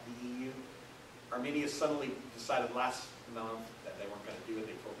the EU. Armenia suddenly decided last month that they weren't going to do it.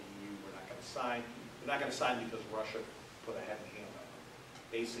 They told the EU, we're not going to sign. They're not going to sign because Russia put a heavy hand on them,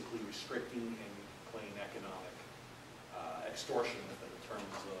 basically restricting and playing economic extortion with them in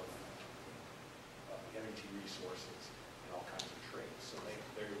terms of energy resources and all kinds of trade. So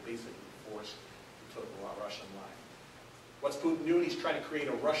they're basically forced to toe the Russian line. What's Putin doing? He's trying to create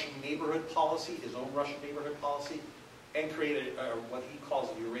a Russian neighborhood policy, his own Russian neighborhood policy, and create what he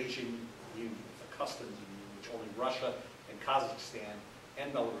calls the Eurasian Union, a customs union, which only Russia and Kazakhstan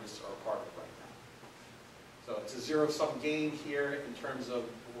and Belarus are a part of right now. So it's a zero-sum game here in terms of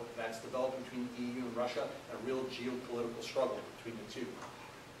what that's developed between the EU and Russia, a real geopolitical struggle between the two.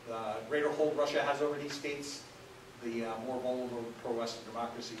 The greater hold Russia has over these states, the more vulnerable pro-Western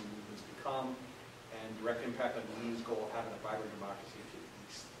democracy movements become, and direct impact on the EU's goal of having a vibrant democracy to the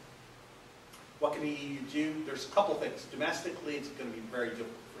east. What can the EU do? There's a couple things. Domestically, it's going to be very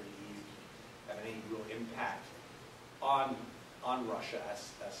difficult for the EU to have any real impact on Russia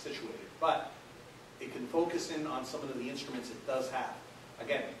as situated. But it can focus in on some of the instruments it does have.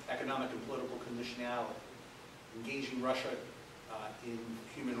 Again, economic and political conditionality, engaging Russia in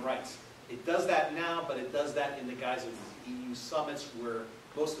human rights. It does that now, but it does that in the guise of these EU summits where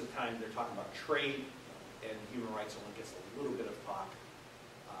most of the time they're talking about trade and human rights only gets a little bit of talk,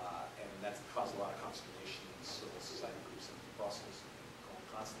 and that's caused a lot of consternation in civil society groups in Brussels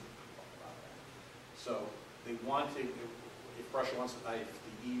constantly talking about that. So they want to, if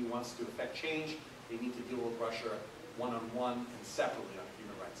the EU wants to affect change, they need to deal with Russia one-on-one and separately on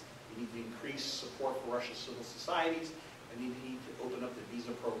human rights. They need to increase support for Russia's civil societies, and they need to open up the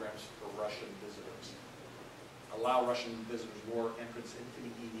visa programs for Russian visitors. allow Russian visitors more entrance into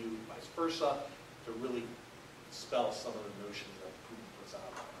the EU, vice versa, to really spell some of the notions that Putin puts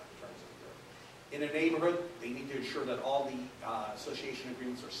out in terms of Europe. In a neighborhood, they need to ensure that all the association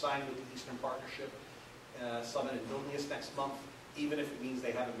agreements are signed with the Eastern Partnership Summit in Vilnius next month, even if it means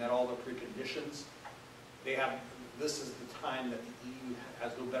they haven't met all the preconditions. This is the time that the EU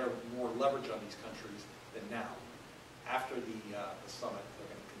has more leverage on these countries than now. After the summit, they're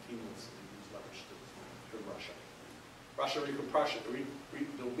going to continuously use leverage to Russia.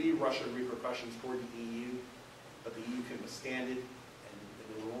 There'll be Russian repercussions toward the EU, but the EU can withstand it, and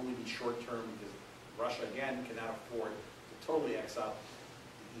it will only be short-term because Russia, again, cannot afford to totally exile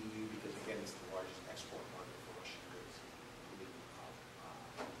the EU because, again, it's the largest export market for Russian goods, including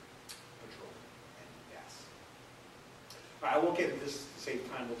petrol and gas. All right, I won't get into this to save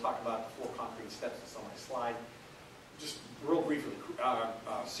time. We'll talk about the 4 concrete steps that's on my slide. Just real briefly,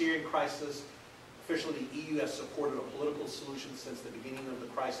 Syrian crisis. Officially, the EU has supported a political solution since the beginning of the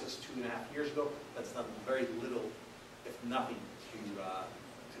crisis 2.5 years ago. That's done very little, if nothing,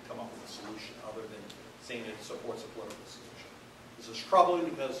 to come up with a solution other than saying it supports a political solution. This is troubling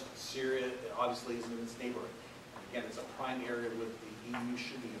because Syria obviously is in its neighborhood. And again, it's a prime area where the EU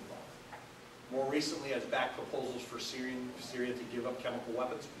should be involved. More recently, has backed proposals for Syria to give up chemical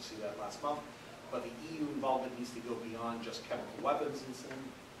weapons. We see that last month. But the EU involvement needs to go beyond just chemical weapons incident.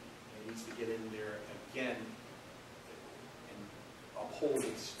 It needs to get in there again and uphold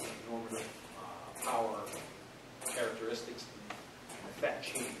its normative power characteristics and effect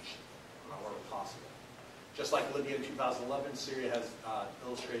change wherever possible. Just like Libya in 2011, Syria has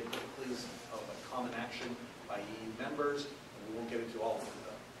illustrated difficulties of a common action by EU members. And we won't get into all of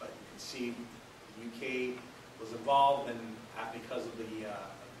them, but you can see the UK was involved, and because of the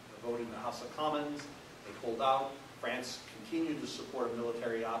vote in the House of Commons, they pulled out. France continued to support a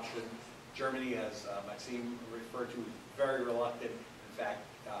military option. Germany, as Maxime referred to, very reluctant. In fact,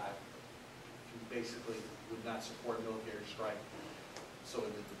 basically would not support a military strike. So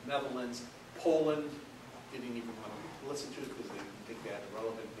did the Netherlands. Poland didn't even want to listen to it because they didn't think they had the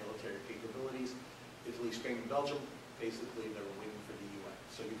relevant military capabilities. Italy, Spain, and Belgium, basically they were waiting for the UN.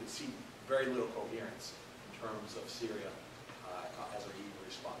 So you could see very little coherence in terms of Syria as a EU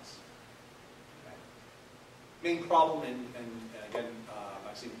response. Okay. Main problem, and again,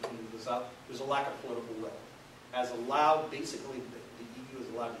 Maxime pointed this out, there's a lack of political will. Has allowed, basically, the EU has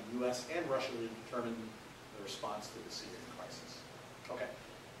allowed the US and Russia to determine the response to the Syrian crisis. Okay.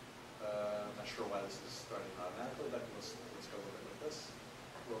 I'm not sure why this is starting automatically, but let's go over it with this.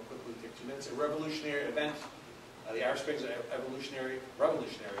 Real quickly, take 2 minutes. A revolutionary event. The Arab Spring is a revolutionary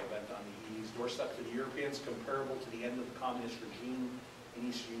event on the EU's doorstep to the Europeans, comparable to the end of the communist regime in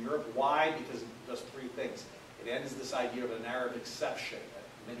Eastern Europe. Why? Because it does 3 things. It ends this idea of an Arab exception that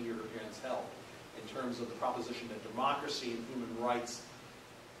many Europeans held in terms of the proposition that democracy and human rights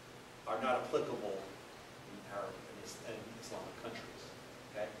are not applicable in Arab and Islamic countries.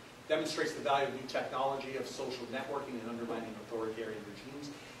 Okay? Demonstrates the value of new technology, of social networking and undermining authoritarian regimes.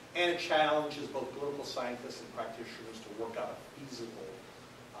 And it challenges both political scientists and practitioners to work out feasible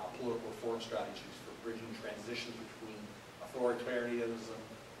political reform strategies for bridging transitions between authoritarianism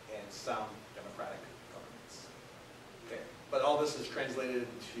and sound democratic governments. Okay. But all this is translated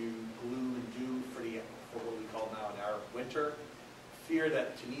to gloom and doom for what we call now an Arab winter. Fear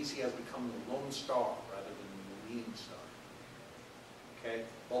that Tunisia has become the lone star rather than the leading star. Okay.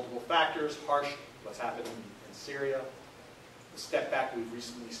 Multiple factors, harsh, what's happening in Syria. The step back we've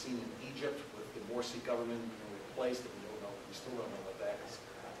recently seen in Egypt with the Morsi government being replaced, and we still don't know what that is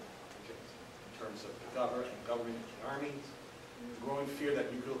going to happen in Egypt in terms of the government and the army. Growing fear that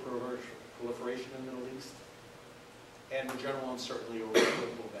nuclear proliferation in the Middle East, and the general uncertainty over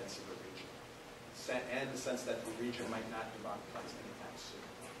political events in the region, and the sense that the region might not democratize anytime soon.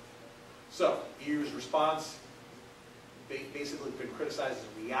 So, EU's response basically been criticized as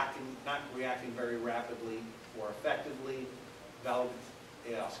not reacting very rapidly or effectively. I'll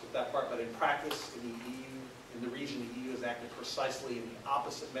skip that part, but in practice, in the EU, in the region, the EU has acted precisely in the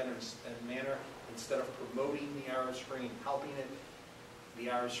opposite manner. Instead of promoting the Arab Spring and helping it, the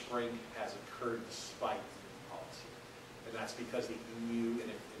Arab Spring has occurred despite policy. And that's because the EU,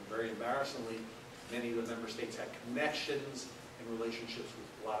 and very embarrassingly, many of the member states had connections and relationships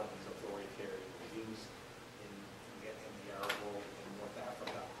with a lot of these authoritarian regimes in the Arab world and North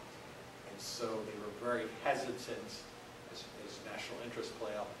Africa. And so they were very hesitant, as national interests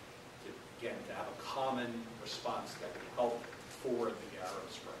play out, to have a common response that would help forward the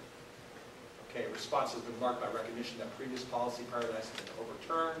Arab Spring. Okay, response has been marked by recognition that previous policy paradigms have been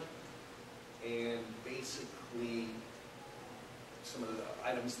overturned, and basically some of the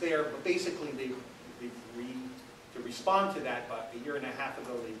items there, but basically to respond to that, but a year and a half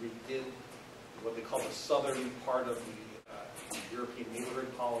ago they redid what they call the southern part of the European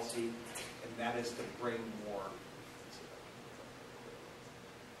neighborhood policy, and that is to bring more.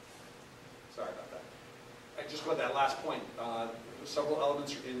 Sorry about that. I just got that last point. Several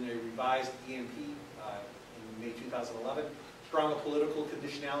elements in the revised EMP in May 2011. Stronger political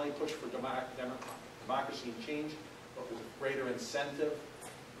conditionality, push for democracy and change, but with greater incentive.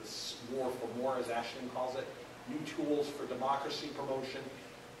 This more for more, as Ashton calls it. New tools for democracy promotion.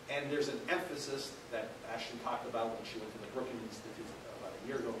 And there's an emphasis that Ashton talked about when she went to the Brookings Institute about a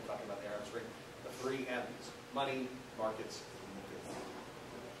year ago, talking about the Arab Spring. The 3 M's: money, markets, and mobility.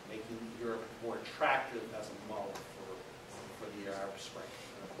 Making Europe more attractive as a model for the Arab Spring.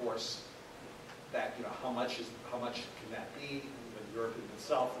 And of course, that, you know, how much can that be when Europe in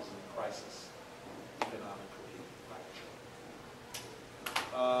itself is in a crisis, economically, financially.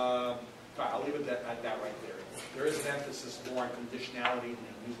 I'll leave it at that right there. There is an emphasis more on conditionality,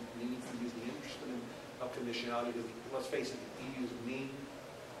 and we need to use the instrument of conditionality because, let's face it, the EU's main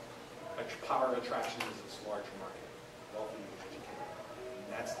power of attraction is its large market, wealthy and educated. And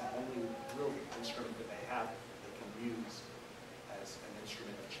that's the only real instrument that they have that they can use as an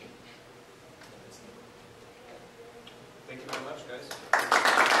instrument of change. Thank you very much, guys.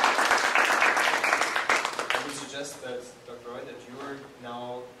 I would suggest that, Dr. Roy, that you are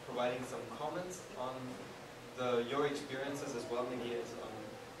now providing some comments on your experiences as well, maybe as on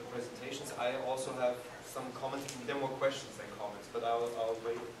the presentations. I also have some comments. There are more questions than comments, but I'll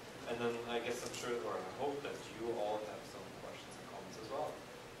wait. And then I guess I'm sure, or I hope that you all have some questions and comments as well.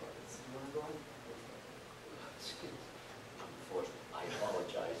 You want to go ahead? Unfortunately, I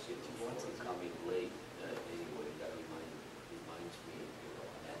apologize if you want to come in late. Anyway, that reminds me of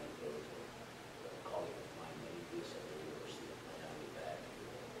an anecdote of a colleague of mine, many years at the University of Miami back,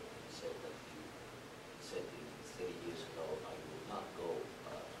 he said that he said 30 years ago, I will not go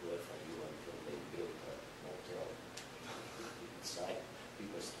to FIU until they build a motel inside,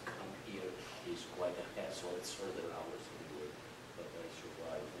 because to come here is quite a hassle. It's further hours anyway, but I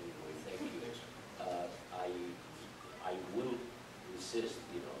survived anyway. Thank you. I will resist,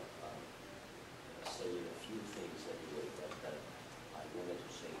 saying a few things anyway, but I wanted to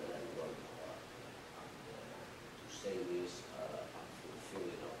say that I learned a lot. To say this, I'm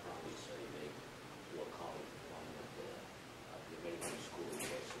fulfilling a promise I made to a colleague of mine at the American School in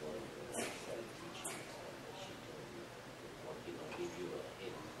Barcelona when I started teaching, and she told me, give you a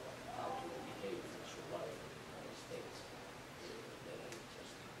hint how to behave and survive in the United States. Then I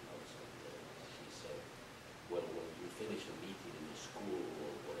just took notes, and she said, well, when you finish a meeting in the school or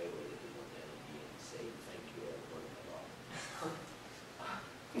whatever, say thank you, I learned a lot.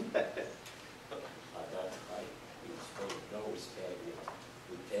 At that time, it's for no respect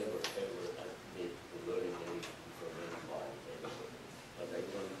would ever admit to learning anything from anybody. But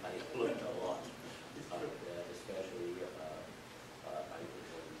I learned a lot. Especially, I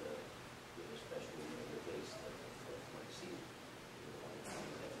learned, especially in the case of Maxime, I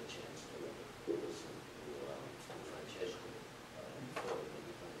had the chance to listen to Francesco before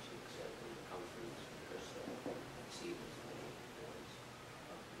many times, except in the conference, because Maxime is many points.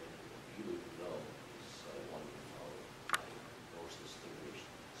 You know is one of my most distinguished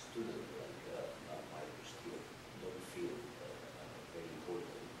students, like I still don't feel very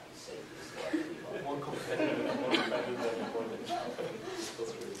important. I say this more competitive than important. So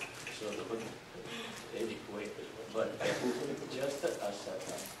anyway, but just as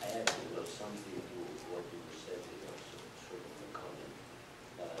add something to what you said, sort of a comment.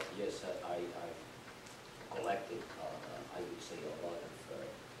 Yes, I collected, I would say, a lot of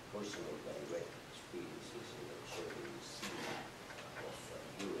personal direct experiences in observing the scene of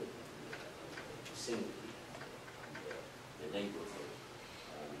Europe and the vicinity and the neighborhood.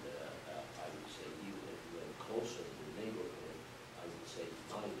 And I would say, even if you went closer to the neighborhood, I would say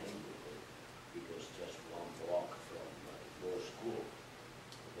my neighborhood, because just one block from your school,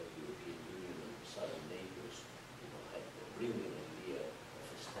 the European Union and the southern neighbors, had the brilliant idea of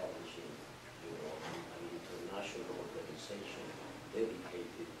establishing, an international organization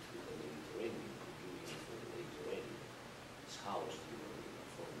dedicated to the Mediterranean, the Union for the Mediterranean. It's housed, in a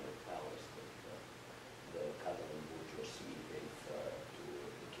former palace that the Catalan bourgeoisie gave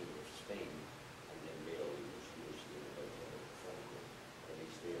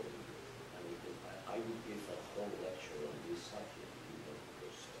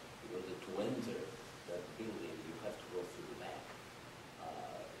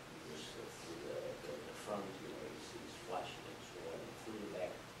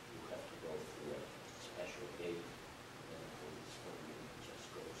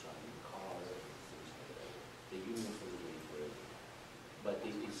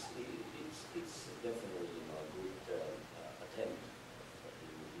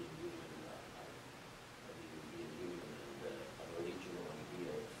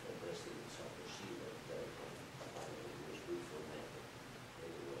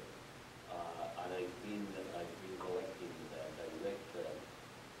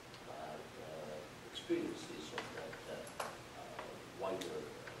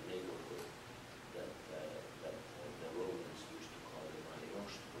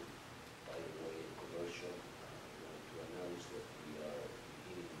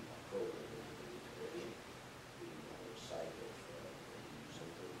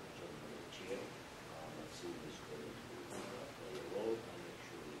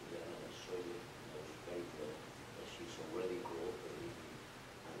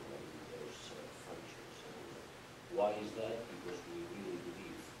is that? Because we really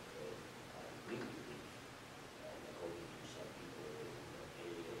believe, I really believe, and according to some people in that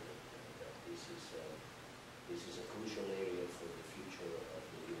area, that this is a crucial area for the future of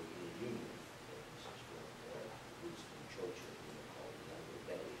the European Union. This is what Winston Churchill called the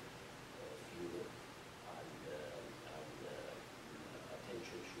underbelly of Europe, and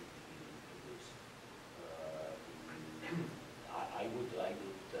attention should be given to this. I would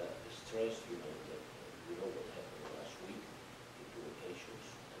stress, that what happened last week, the two occasions,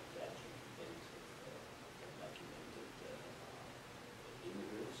 a tragic event of undocumented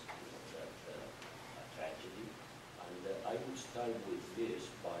immigrants, a tragedy. And I would start with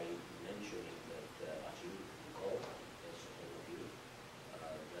this by mentioning that, as you recall, as all of you,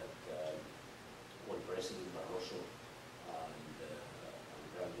 that when President Barroso and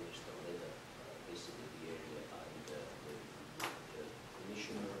Prime Minister Leda visited the area, and the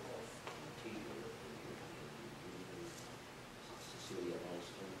Commissioner of Interior in the European Union, Cecilia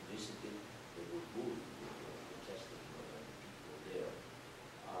Malmström, visited, they were moved with the protesting people there.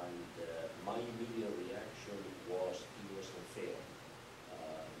 And my immediate reaction was it was unfair.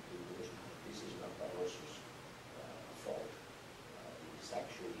 Because this is not Barroso's fault. It is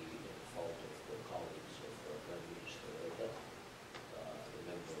actually the fault of the colleagues of Prime Minister Leda, the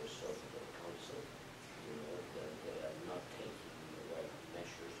members of the council, that they are not taking the right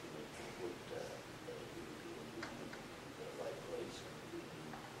measures to put the European Union in the right place and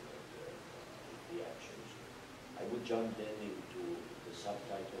leading the actions. I would jump then into the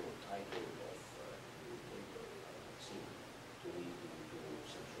subtitle or title of the paper, Maxime, to lead into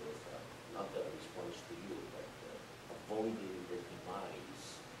some sort of, not a response to you, but avoiding the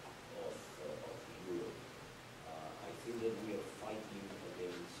demise of Europe. I think that we are fighting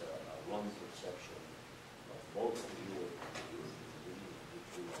against a wrong perception of both Europe and the European Union, which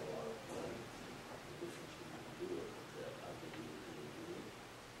we know are one, the difference between Europe and the European Union,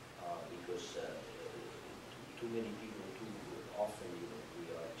 because too many people, too often, we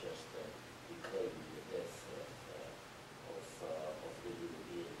are just declaring the death of the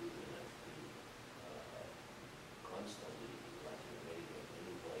European Union, and we constantly, in Latin America, in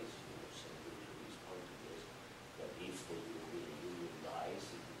any place, simply to respond to this, that if the European Union dies,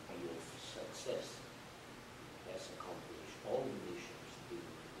 it will be of success. It has accomplished all the missions given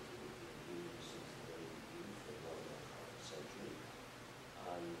to the European Union since the very beginning, for more than half a century.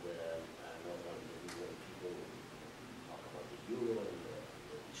 And not only when people talk about the euro and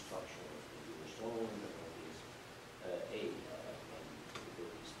the destruction of the eurozone and all this, and the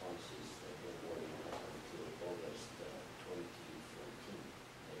response is don't worry, not until August 2014,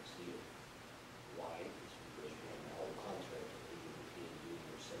 next year. Why? It's because we have a whole contract of the European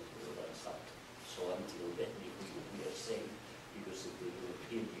Union says we'll rise up. So until then we are safe, because if the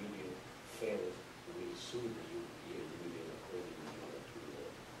European Union fails, we will sue the European Union according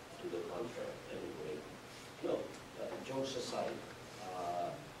to the contract. Anyway, no, jokes aside,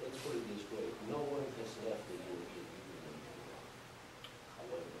 let's put it this way, no one has left the European Union.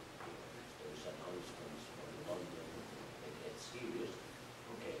 However, if there's announcements from London that get serious,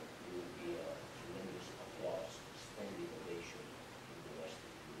 okay, it will be a tremendous applause, standing ovation in the rest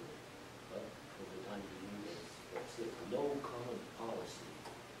of Europe. But for the time being, that's it. No common policy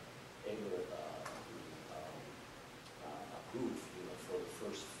ever approved, for the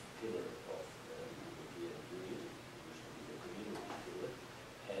first pillar of the European Union, used to be the community pillar,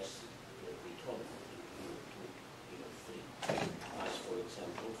 has returned to three. As for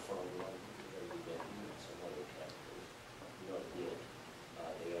example, from London and some other capitals, not yet.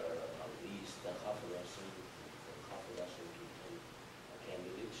 There are at least half a dozen to 10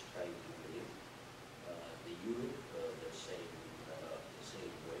 candidates trying to win it. The Europe, the same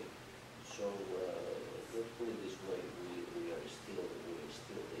way. So let's put it this way: we are still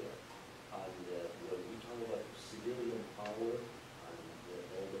there. And when we talk about civilian power and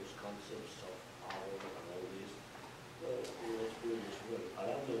all those concepts of power and all this, well, let's put it this way: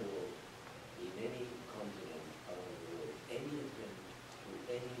 around the world, in any continent around the world, any attempt to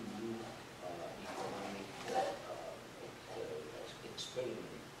any new economic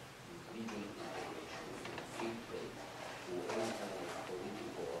experiment in legal integration, free trade, to any kind of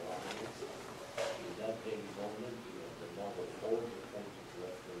political alliance, in that very moment, the model or the point of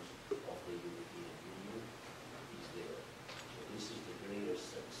reference of the European Union is there. So this is the greatest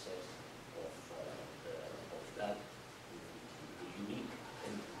success of that unique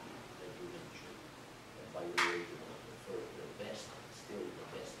entity that you mentioned. By the way, still the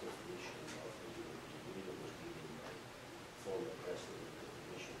best definition of the European Union was given by former President of the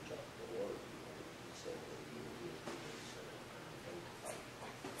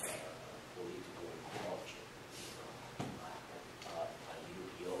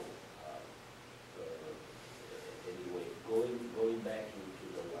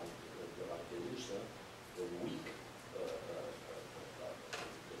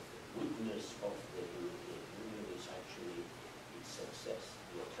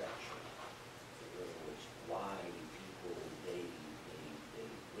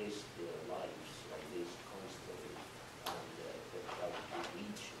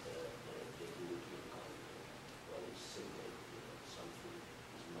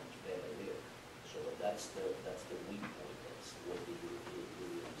that's the weak point. That's what the European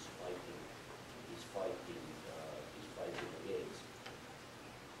Union is fighting against.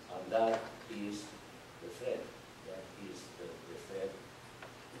 And that is the threat. That is the threat.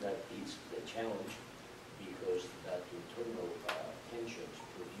 That is the challenge, because that internal tensions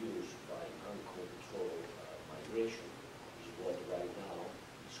produced by uncontrolled migration is what right now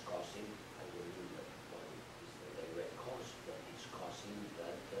is causing, I don't mean that one is the direct cause, but it's causing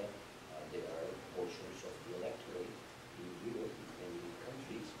that there are portions of the electorate in Europe, in many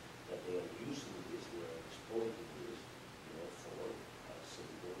countries, that they are using this, they are exploiting this, for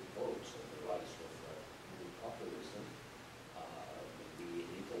simple votes and the rise of new populism. Maybe in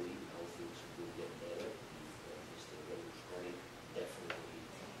Italy now things will get better if Mr. Berlusconi definitely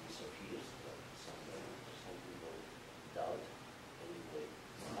disappears, but some people doubt anyway.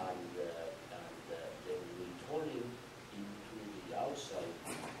 And then returning into the outside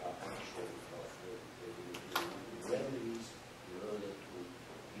action of the remedies in order to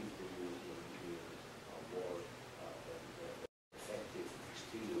give the European Union a more effective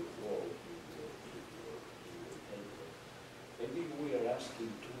exterior role in the paper. Maybe we are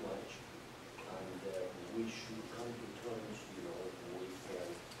asking too much, and we should come to terms,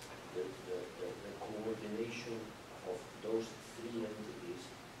 with the coordination of those three entities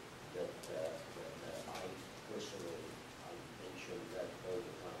that I personally mentioned that all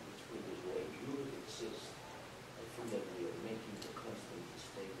the time. It's put this way: Europe exists. I think that we are making the constant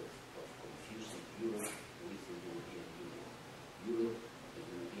mistake of confusing Europe with the European Union. Europe, the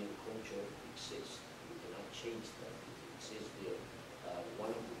European culture exists. We cannot change that. It exists there.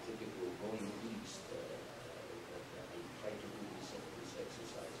 One of the typical going east, I try to do this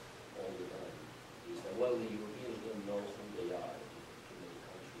exercise all the time, is that, well, the Europeans don't know who they are. Too many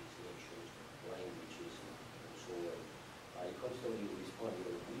countries, nations, languages, and so on. I constantly respond,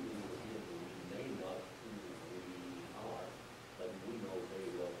 we the Europeans, we may not who we are, but we know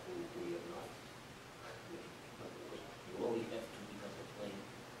very well who we are not. You only have to pick up a plane,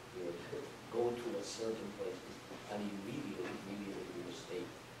 go to a certain place, and immediately you say,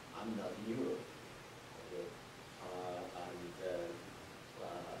 I'm not in Europe. Okay?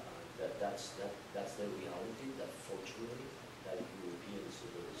 That's the reality, that fortunately, that European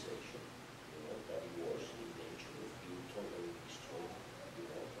civilization, that it was in danger of being totally destroyed,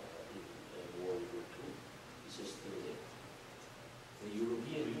 in World War II, is still there. The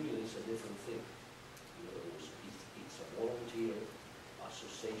European Union is a different thing. It's a volunteer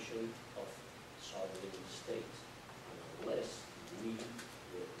association of sovereign states. And unless we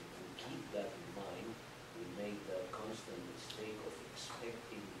keep that in mind, we make the constant mistake of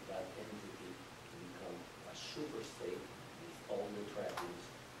expecting that entity to become a super state with all the trappings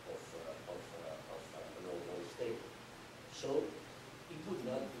of a normal state. So it would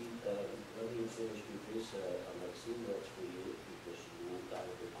not be, let me finish with this, Maxime, that's for you, because you are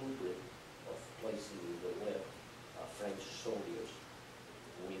the culprit of placing in the web French soldiers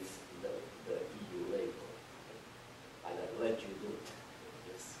with the EU label. And I let you do it.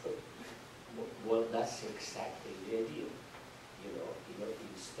 Yes. Well, that's exactly the idea.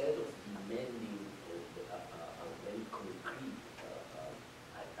 Instead of demanding a very concrete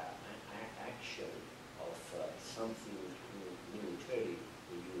action of something military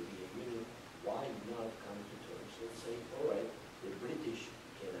in the European Union, why not come to terms and say, all right, the British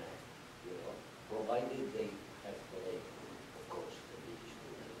can act, provided they have the label. Of course, the British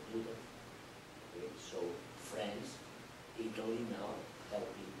will do that. Okay? So France, Italy now,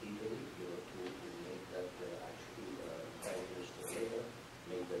 helping Italy, to make that actually Prime Minister Ortoleva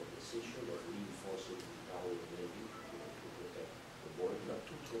made that decision of reinforcing now the Navy, to protect the border, not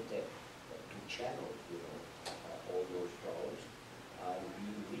to protect, but to channel, all those powers, and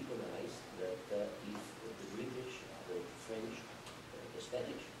we recognize that if the British, the French, the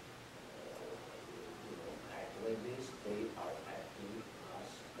Spanish, act like this, they are acting as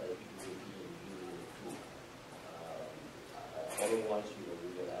a European Union too. Otherwise, we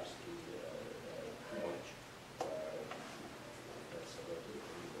are asking too much. That's about it.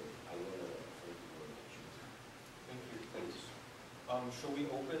 I want to thank you very much. Thank you. Thanks. Should we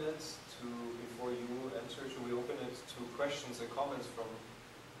open it to, before you answer, should we open it to questions and comments from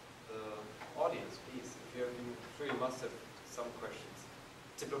the audience, please? I'm sure you must have some questions,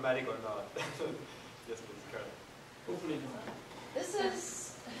 diplomatic or not. Yes, please, Karen. Hopefully. This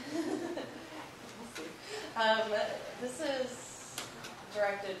is this is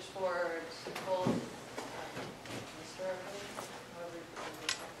directed toward both Mr.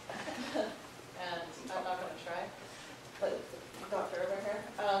 and I'm not going to try, but Dr. over here.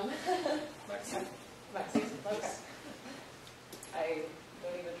 Maxime. Maxime. Okay. I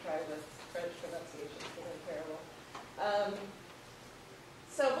don't even try with French pronunciation.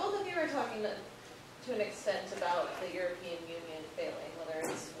 So both of you are talking to an extent about the European Union failing, whether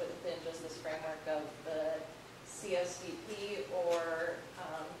it's within just this framework of the CSDP or,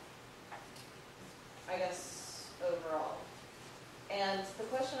 I guess, overall. And the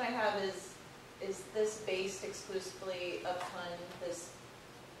question I have is this based exclusively upon this,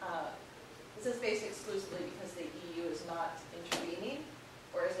 is this based exclusively because the EU is not intervening?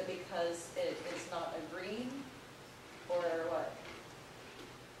 Or is it because it is not agreeing? Or what?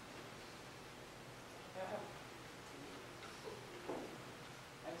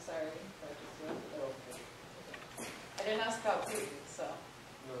 I'm sorry. I didn't ask about Putin, so.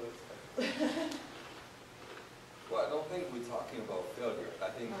 No, that's fine. Well, I don't think we're talking about failure. I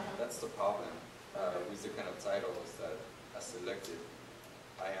think that's the problem with the kind of titles that are selected.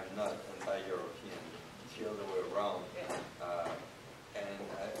 I am not anti-European, the other way around. Yeah. And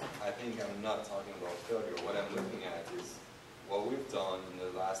I think I'm not talking about failure. What I'm looking at is what we've done in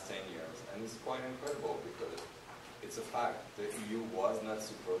the last 10 years. And it's quite incredible because it's a fact. The EU was not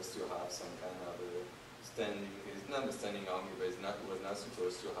supposed to have some kind of a standing, it's not a standing army, but it was not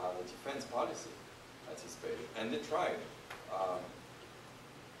supposed to have a defense policy anticipated. And they tried.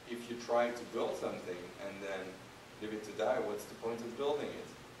 If you try to build something and then leave it to die, what's the point of building it?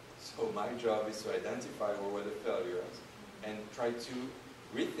 So my job is to identify what were the failures and try to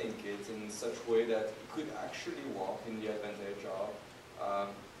rethink it in such a way that it could actually work in the advantage of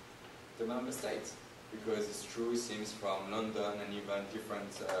the member states. Because it's true, it seems from London and even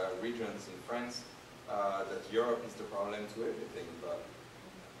different regions in France that Europe is the problem to everything. But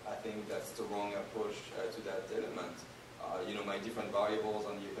I think that's the wrong approach to that element. You know, my different variables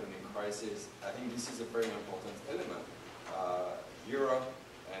on the economic crisis, I think this is a very important element. Europe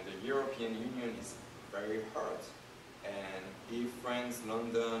and the European Union is very hurt. And if France,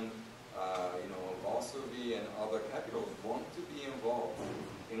 London, you know, Varsovie and other capitals want to be involved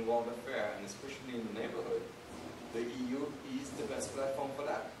in world affairs, and especially in the neighborhood, the EU is the best platform for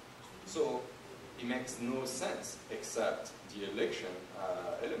that. So it makes no sense except the election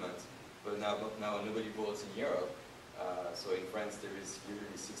element. But now nobody votes in Europe. So in France there is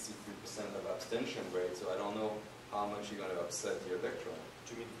usually 63% of abstention rate. So I don't know how much you're going to upset the electorate.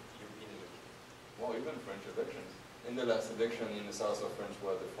 Do you mean European election? Well, even French elections. In the last election in the south of France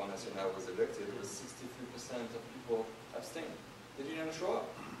where the Front National was elected, it was 63% of people abstained. They didn't show up.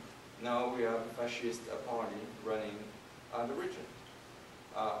 Now we have a fascist party running the region.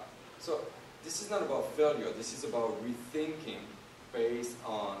 So this is not about failure. This is about rethinking based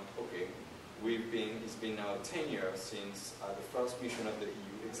on, okay, it's been now 10 years since the first mission of the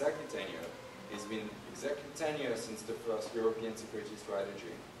EU, exactly 10 years. It's been exactly 10 years since the first European security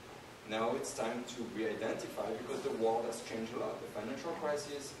strategy. Now it's time to re-identify because the world has changed a lot. The financial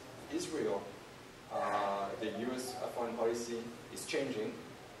crisis is real. The US foreign policy is changing,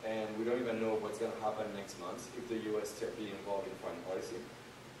 and we don't even know what's going to happen next month if the US still be involved in foreign policy.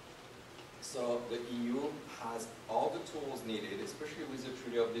 So the EU has all the tools needed, especially with the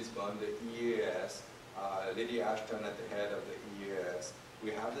Treaty of Lisbon, the EEAS, Lady Ashton at the head of the EEAS.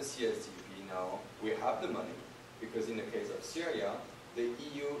 We have the CSDP now. We have the money, because in the case of Syria, the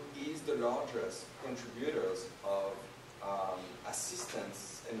EU is the largest contributors of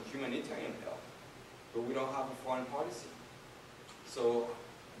assistance and humanitarian help. But we don't have a foreign policy. So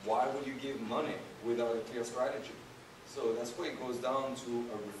why would you give money without a clear strategy? So that's where it goes down to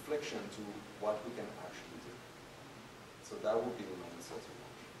a reflection to what we can actually do. So that would be the answer to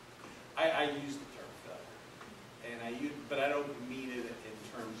that. I use the term failure, and but I don't mean it in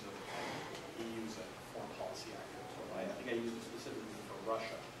terms of EU as a foreign policy actor. So I think I use it specifically for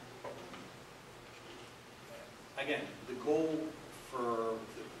Russia. Again, the goal to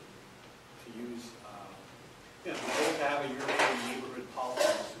use, the goal to have a European neighborhood policy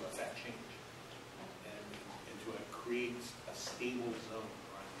is to affect change and to create a stable zone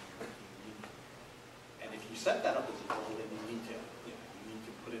around the European Union. And if you set that up as a goal, then you need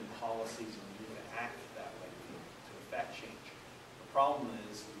to put in policies and you need to act that way to affect change. The problem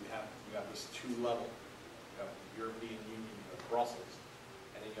is you have this two level. You have the European Union, you have Brussels,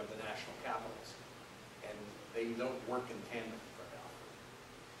 and then you have the national capitals. And they don't work in tandem very often.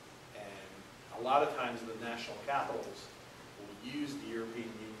 And a lot of times the national capitals will use the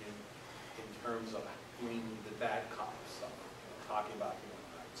European Union in terms of doing the bad cop stuff, talking about human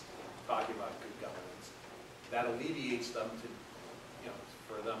rights, talking about good governance. That alleviates them to,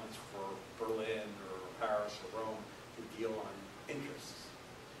 for them it's for Berlin or Paris or Rome to deal on interests.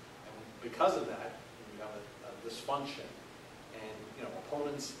 And because of that, you have a dysfunction, and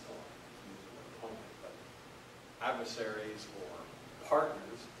opponents, but adversaries or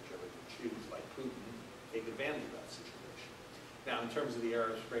partners, whichever you choose, like Putin, take advantage of that situation. Now, in terms of the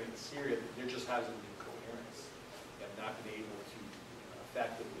Arab Spring in Syria, there just hasn't been coherence. They have not been able to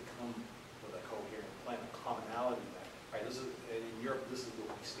effectively come with a coherent plan, a commonality that, right, this is, in Europe, this is what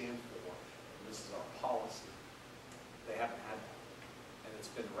we stand for, and this is our policy. They haven't had that. And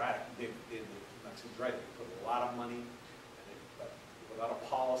it's been erratic. Maxime's right, they put a lot of money, but without a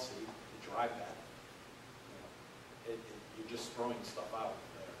policy to drive that, you're just throwing stuff out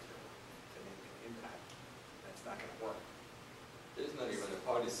there to make an impact. That's not going to work. There's not even a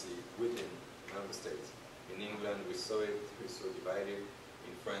policy within member states. In England, we saw it, we saw divided.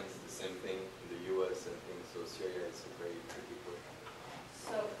 In France, the same thing. In the US, same thing. So Syria is a very tricky question.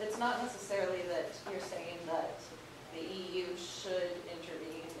 So it's not necessarily that you're saying that the EU should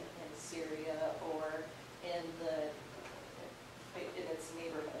intervene in Syria or in its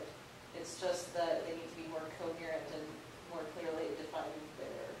neighborhood. It's just that they need to be more coherent and more clearly define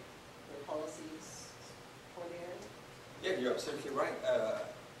their policies for the area. Yeah, you're absolutely right.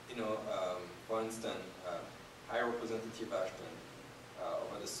 For instance, High Representative Ashton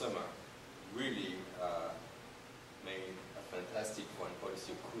over the summer really made a fantastic foreign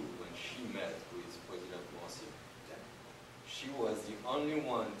policy coup when she met with President Morsi. She was the only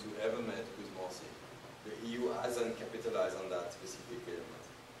one to ever met with Morsi. The EU hasn't capitalized on that specific element.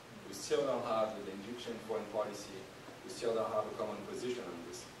 We still don't have the Egyptian foreign policy. We still don't have a common position on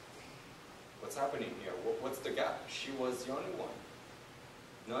this. What's happening here? What's the gap? She was the only one.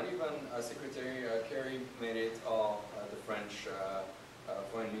 Not even Secretary Kerry made it, or the French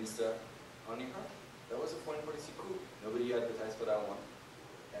Foreign Minister. Only her. That was a foreign policy coup. Nobody advertised for that one.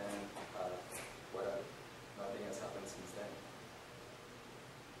 And nothing has happened since then.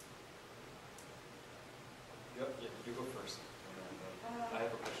 Yep, yeah, you go first. I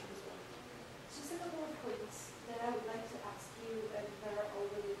have a question as well. Just a couple of points that I would like to ask you and that are all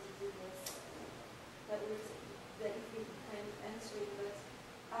related to this, that if you can kind of answer it, but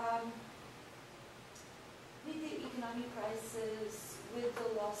with the economic crisis, with the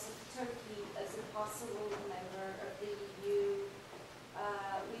loss of Turkey as a possible member of the EU,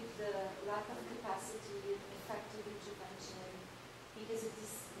 with the lack of capacity and effective intervention, because of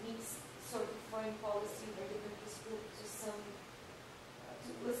this mixed sort of foreign policy where the countries put to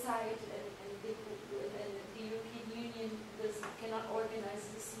aside and the European Union cannot organize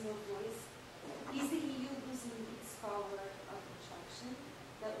a single voice. Is the EU losing its power of attraction?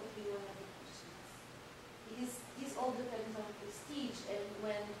 That would be one of the questions. Because this all depends on prestige, and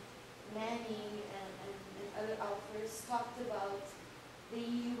when Manning and other authors talked about the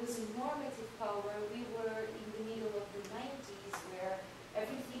EU was a normative power, we were in the middle of the 90s where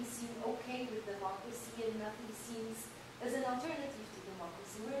everything seemed okay with democracy and nothing seems as an alternative to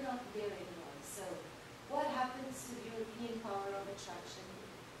democracy. We're not there anymore. So what happens to the European power of attraction,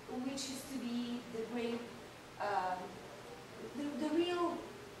 which is to be the great, the real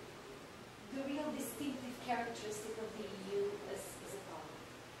distinctive characteristic of the EU as a power?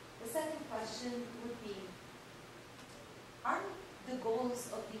 The second question would be, aren't the goals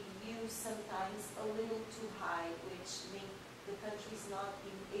of the EU sometimes a little too high, which make the countries not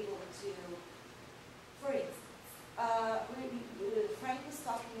being able to, for instance, Frank was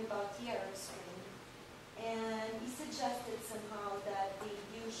talking about the Arab Spring, and he suggested somehow that the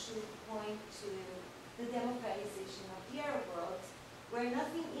EU should point to the democratization of the Arab world, where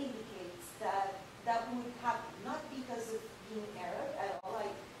nothing indicates that that would happen, not because of being Arab at all.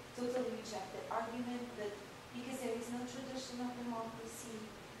 I totally reject that argument, but because there is no tradition of democracy,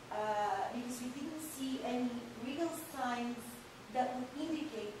 because we didn't see any real signs that would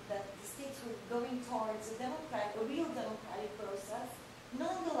indicate that the states were going towards a real democratic process.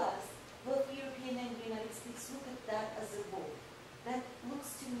 Nonetheless, both European and the United States look at that as a goal. That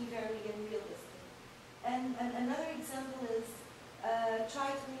looks to me very unrealistic. And another example is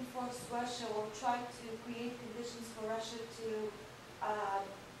try to reinforce Russia or try to create conditions for Russia to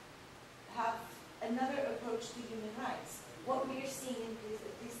have another approach to human rights. What we are seeing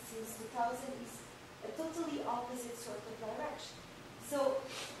at least since 2000 is a totally opposite sort of direction. So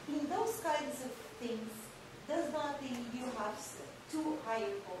in those kinds of things, does not the EU have two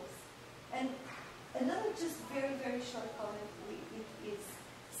higher goals? And another just very, very short comment is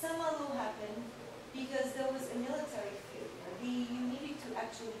Saint-Malo happened because there was a military failure. The EU needed to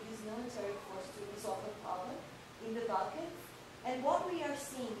actually use military force to resolve a problem in the Balkans. And what we are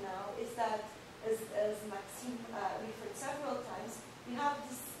seeing now is that, as Maxime referred several times, we have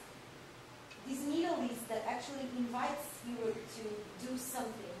this Middle East that actually invites Europe to do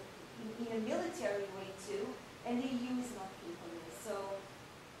something in a military way too, and the EU is not capable. So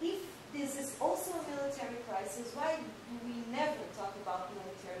if this is also a military crisis, why do we never talk about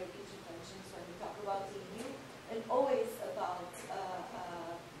military interventions when we talk about the EU? and always about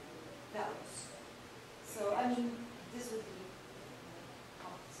values. So, I mean, this would be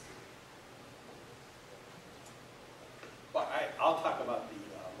comments. Well, I'll talk about the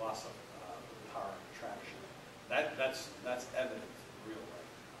loss of power and attraction. That's evident in real life.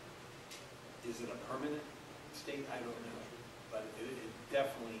 Is it a permanent state? I don't know. But it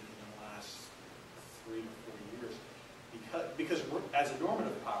definitely in the last 3 to 4 years, because as a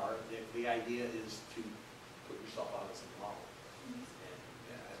normative power, the idea is to put yourself out as a model.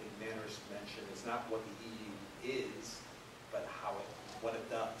 And I think Manners mentioned it's not what the EU is, but what it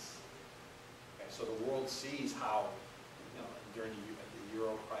does. Okay, so the world sees how, during the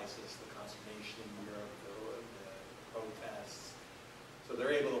Euro crisis, the consternation in Europe, the protests. So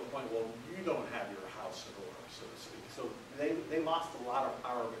they're able to point, well, you don't have your house in order, so to speak. So they lost a lot of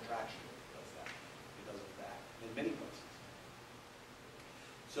power of attraction because of that, in many places.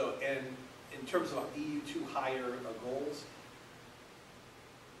 So, and in terms of EU2 higher goals,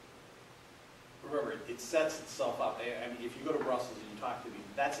 remember, it sets itself up. I mean, if you go to Brussels and you talk to them,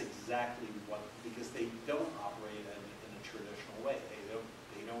 that's exactly what, because they don't operate in a traditional way.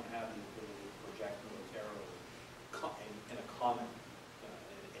 They don't have the ability to project militarily in a common, in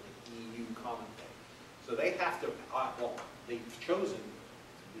an EU common thing. So they have to, well, they've chosen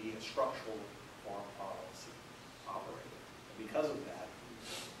to be a structural foreign policy operator. And because of that,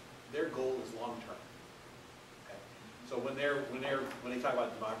 their goal is long term. Okay? So when they talk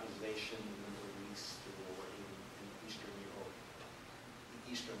about democratization in the Middle East or in Eastern Europe, the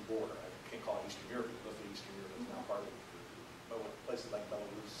Eastern border, I can't call it Eastern Europe because Eastern Europe is not part of it. But places like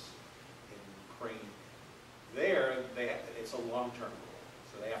Belarus and Ukraine, it's a long-term goal.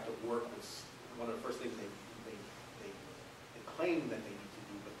 So they have to work with, one of the first things they claim that they need to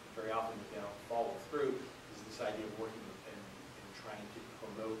do, but very often they don't follow through, is this idea of working and trying to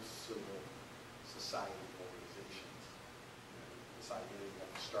promote civil society organizations. This idea that you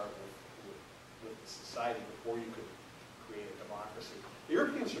have to start with the society before you could create a democracy. The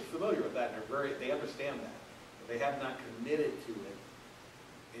Europeans are familiar with that, and they understand that. But they have not committed to it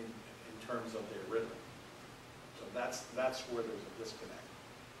in terms of their rhythm. So that's where there's a disconnect.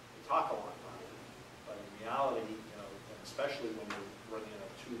 We talk a lot about it, but in reality, especially when you're running a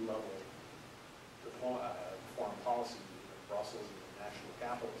two-level foreign policy, Brussels and the national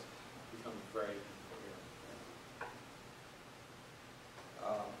capitals, becomes very incoherent.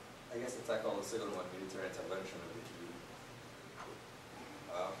 I guess to tackle the second one, military intervention of the EU.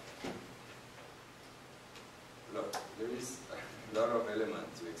 Look, there is a lot of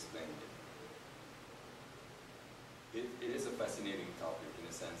elements to explain it. It is a fascinating topic in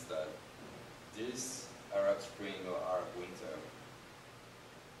the sense that this Arab Spring or Arab Winter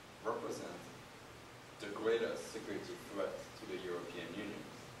represent the greatest security threat to the European Union.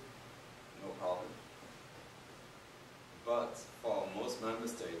 No problem. But for most member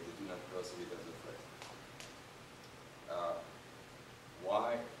states, they do not perceive it as a threat.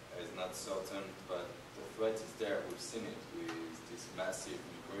 Why is not certain, but the threat is there. We've seen it with this massive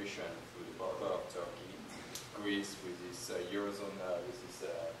migration through the border of Turkey. Greece, with this Eurozone, with this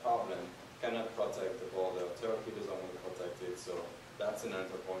problem, cannot protect the border. Turkey doesn't want to protect it, so that's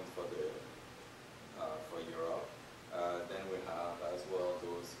another point for Europe. Then we have as well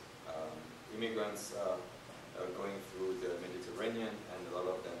those immigrants going through the Mediterranean, and a lot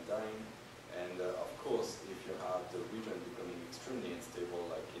of them dying. And of course, if you have the region becoming extremely unstable,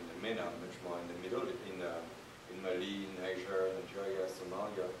 like in the MENA, much more in the middle, in Mali, Niger, Nigeria,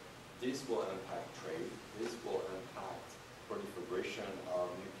 Somalia, this will impact trade. This will impact proliferation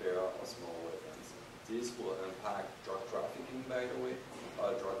of nuclear or small weapons. This will impact drug trafficking, by the way,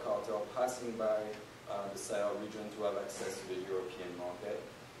 drug cartel passing by the Sahel region to have access to the European market.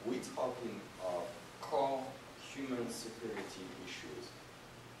 We're talking of core human security issues.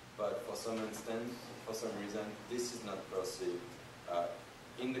 But for some instance, for some reason, this is not perceived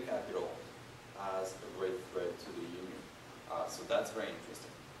in the capital as a great threat to the Union. So that's very interesting.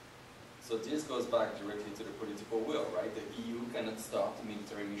 So this goes back directly to the political will, right? The EU cannot start a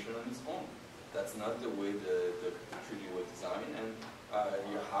military mission on its own. That's not the way the treaty was designed, and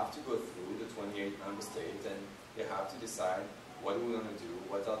you have to go through the 28 member states, and you have to decide what are we going to do,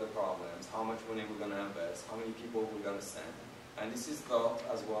 what are the problems, how much money we're going to invest, how many people we're going to send. And this is thought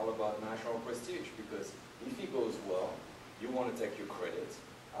as well about national prestige, because if it goes well, you want to take your credit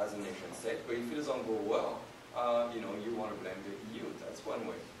as a nation state, but if it doesn't go well, you want to blame the EU. That's one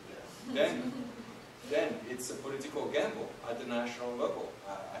way. Then it's a political gamble at the national level.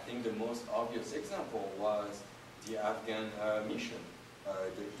 I think the most obvious example was the Afghan mission.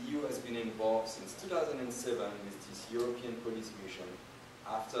 The EU has been involved since 2007 with this European police mission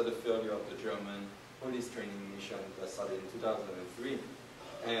after the failure of the German police training mission that started in 2003.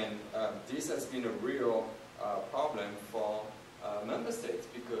 And this has been a real problem for member states,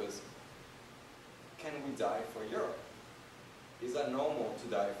 because can we die for Europe? Is that normal to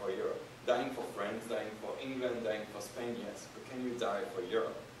die for Europe? Dying for France, dying for England, dying for Spain, yes, but can you die for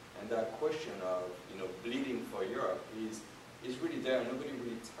Europe? And that question of, bleeding for Europe is really there. Nobody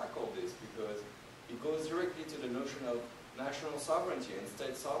really tackled this, because it goes directly to the notion of national sovereignty and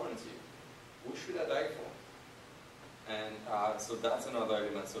state sovereignty. Who should I die for? And so that's another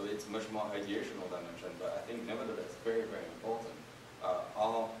element. So it's much more ideational dimension, but I think nevertheless very, very important.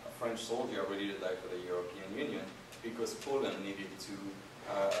 Our French soldier ready to die for the European Union because Poland needed to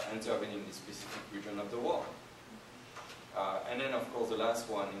intervene in the specific region of the war. And then, of course, the last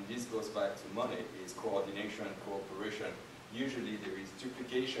one, and this goes back to Monnet, is coordination and cooperation. Usually there is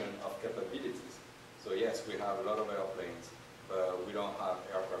duplication of capabilities. So yes, we have a lot of airplanes, but we don't have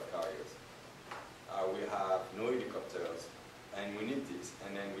aircraft carriers. We have no helicopters, and we need this.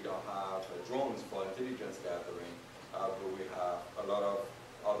 And then we don't have drones for intelligence gathering, but we have a lot of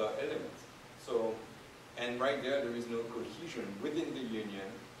other elements. So, and right there is no cohesion within the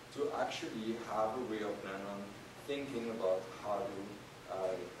union to actually have a real plan on thinking about how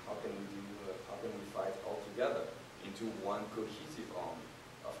can we fight all together into one cohesive army.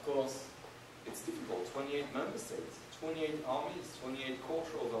 Of course, it's difficult. 28 member states, 28 armies, 28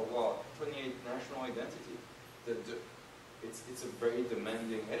 cultures of war, 28 national identity. It's a very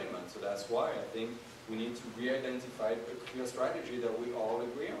demanding element. So that's why I think we need to re-identify a clear strategy that we all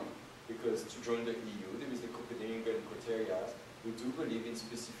agree on. Because to join the EU, there is the Copenhagen criteria. We do believe in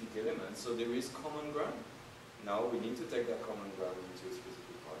specific elements, so there is common ground. Now we need to take that common ground into a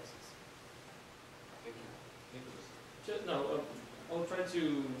specific policies. Thank you. I'll try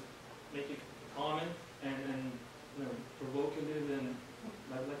to make a comment and provoke a little bit, and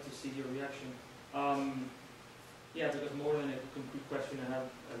I'd like to see your reaction. Because more than a concrete question, I have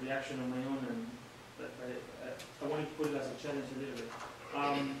a reaction on my own, and I wanted to put it as a challenge a little bit.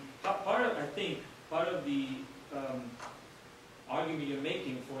 I think part of the argument you're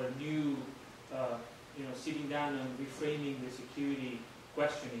making for a new, sitting down and reframing the security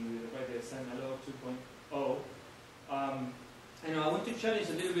questioning, right, the Saint-Malo 2.0. And I want to challenge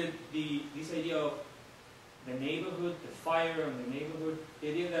a little bit this idea of the neighborhood, the fire in the neighborhood, the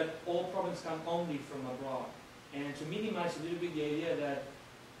idea that all problems come only from abroad, and to minimize a little bit the idea that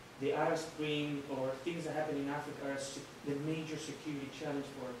the Arab Spring or things that happen in Africa are the major security challenge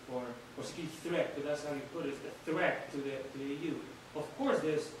or security threat, but that's how you put it, the threat to the EU. Of course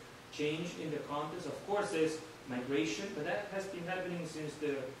there's change in the context, of course there's migration, but that has been happening since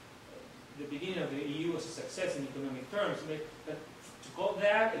the beginning of the EU as a success in economic terms. But to call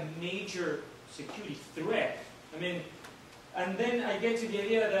that a major security threat, and then I get to the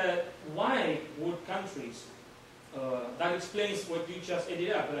idea that why would countries, that explains what you just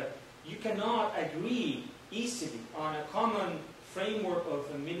ended up, but you cannot agree easily on a common framework of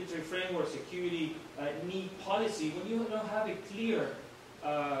a military framework, security need policy, when you don't have a clear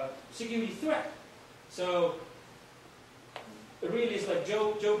security threat. So really, it's like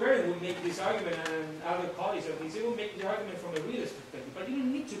Joe Perry would make this argument, and other colleagues of his, they will make the argument from a realist perspective. But you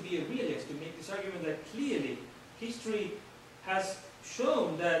don't need to be a realist to make this argument that clearly history has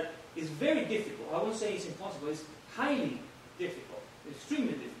shown that it's very difficult. I won't say it's impossible. It's highly difficult,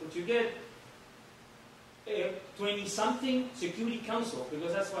 extremely difficult to get a 20-something Security Council,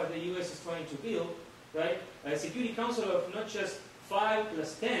 because that's what the US is trying to build, right? A Security Council of not just 5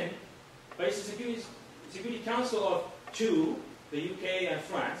 plus 10, but it's a Security Council of 2, the UK and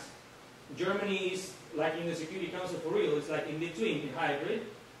France. Germany is like in the Security Council for real, it's like in between, in hybrid.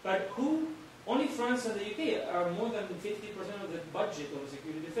 But only France and the UK are more than 50% of the budget of the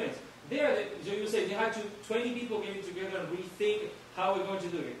security defense. So you say they had 20 people getting together and rethink how we're going to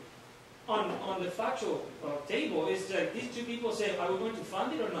do it. On the factual table, it's like these two people say, are we going to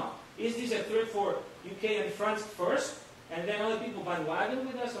fund it or not? Is this a threat for UK and France first, and then other people bandwagon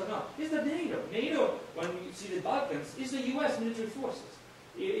with us or not? Is that NATO? NATO, when you see the Balkans, is the US military forces.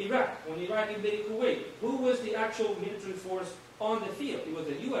 Iraq, when Iraq invaded Kuwait, who was the actual military force on the field? It was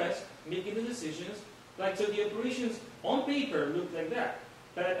the US making the decisions. So the operations on paper look like that.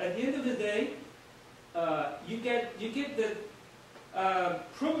 But at the end of the day, you get the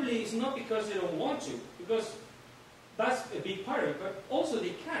probably it's not because they don't want to, because that's a big part of it, but also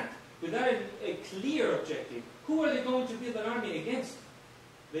they can't without a clear objective. Who are they going to build an army against?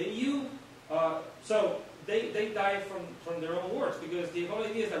 The EU. So they die from their own words, because the whole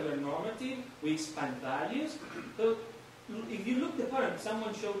idea is that we're normative, we expand values. So if you look the pattern,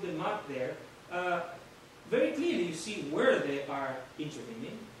 someone showed the map there. Very clearly you see where they are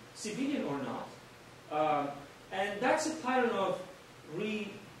intervening, civilian or not. And that's a pattern of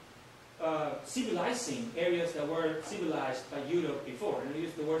civilizing areas that were civilized by Europe before. And I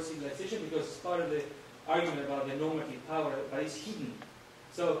use the word civilization because it's part of the argument about the normative power, but it's hidden.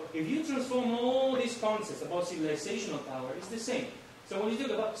 So if you transform all these concepts about civilizational power, it's the same. So when you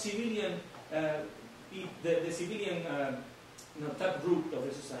talk about civilian, the civilian type group of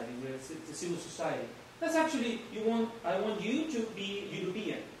the society, the civil society, that's actually, I want you to be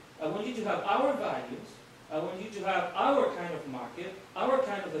European. I want you to have our values. I want you to have our kind of market, our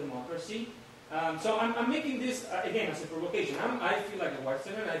kind of democracy. So I'm making this, again, as a provocation. I feel like a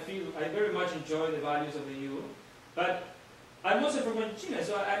Westerner. I very much enjoy the values of the EU. But I'm also from Argentina,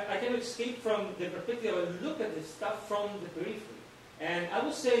 so I can escape from the perspective. I look at this stuff from the periphery. And I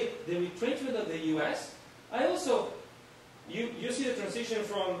would say the retrenchment of the US, you see the transition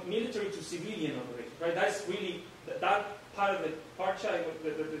from military to civilian operation, right? That's really, that part of the chart,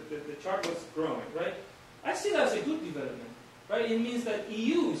 the chart was growing, right? I see that as a good development, right? It means that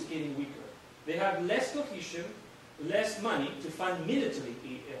EU is getting weaker. They have less cohesion, less money to fund military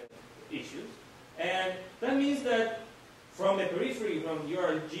issues. And that means that from the periphery, from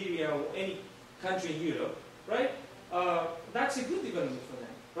your Algeria or any country in Europe, right? That's a good development for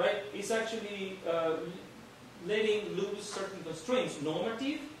them, right? It's actually letting loose certain constraints,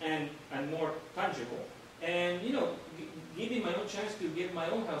 normative and more tangible, and giving my own chance to get my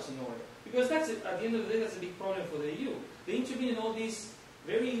own house in order. Because that's at the end of the day, that's a big problem for the EU. They intervene in all these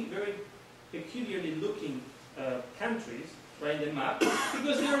very, very peculiarly looking countries, right, in the map,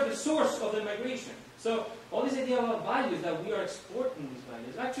 because they are the source of the migration. So all this idea about values, that we are exporting these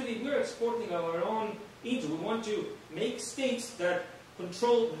values, actually we're exporting our own interest. We want to make states that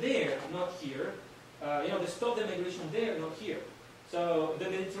control there, not here. They stop the migration there, not here. So the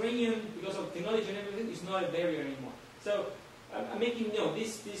Mediterranean, because of technology and everything, is not a barrier anymore. So I'm making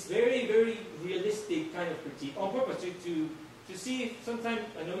this very, very realistic kind of critique on purpose to see if sometimes,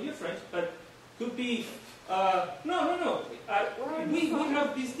 I know you're French, but could be, no. We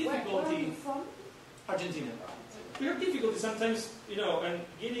have this difficulty. Where are you from? Argentina. We have difficulty sometimes,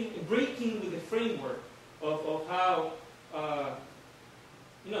 and breaking with the framework of how,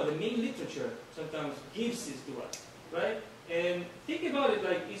 the main literature sometimes gives this to us, right? And think about it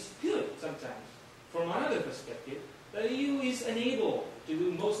like it's good sometimes, from another perspective, that the EU is unable to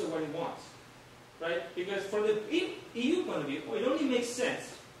do most of what it wants, right? Because from the EU point of view, it only makes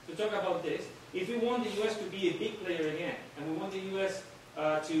sense to talk about this if we want the US to be a big player again, and we want the US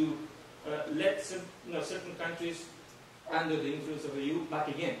to let certain countries under the influence of the EU back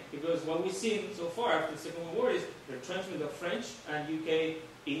again. Because what we've seen so far after the Second World War is the retrenchment of French and UK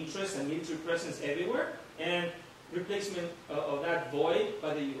interest and military presence everywhere, and replacement of that void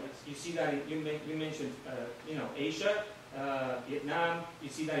by the US. You see that you mentioned Asia, Vietnam. You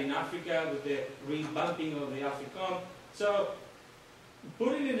see that in Africa with the revamping of the AFRICOM. So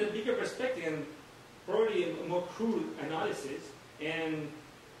put it in a bigger perspective and probably a more crude analysis, and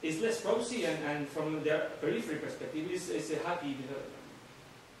it's less rosy, and from the periphery perspective, it's a happy development.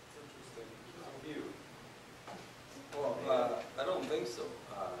 Interesting view. Well, I don't think so.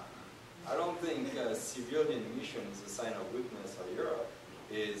 I don't think civilian mission is a sign of weakness for Europe.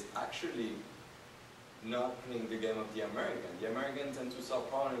 Is actually not playing the game of the Americans. The Americans tend to solve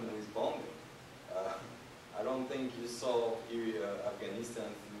problems with bombing. I don't think you solve Afghanistan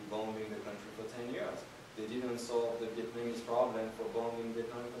through bombing the country for 10 years. They didn't solve the Vietnamese problem for bombing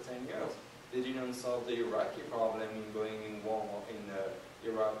Vietnam for 10 years. They didn't solve the Iraqi problem in going in war in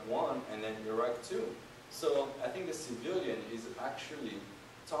Iraq 1 and then Iraq 2. So I think the civilian is actually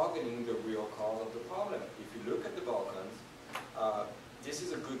targeting the real cause of the problem. If you look at the Balkans, this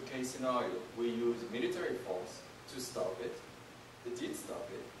is a good case scenario. We use military force to stop it. They did stop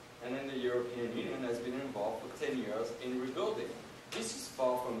it. And then the European Union has been involved for 10 years in rebuilding. This is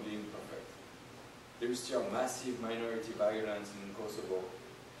far from being perfect. There is still massive minority violence in Kosovo.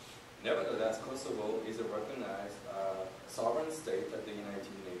 Nevertheless, Kosovo is a recognized sovereign state at the United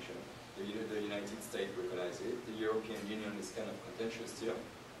Nations. The United States recognizes it. The European Union is kind of contentious still.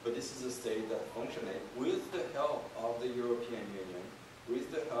 But this is a state that functions with the help of the European Union,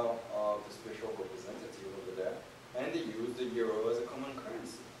 with the help of the special representative over there, and they use the euro as a common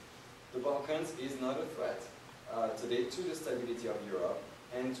currency. The Balkans is not a threat today to the stability of Europe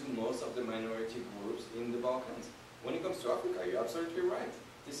and to most of the minority groups in the Balkans. When it comes to Africa, you're absolutely right.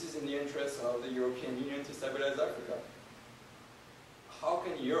 This is in the interest of the European Union to stabilize Africa. How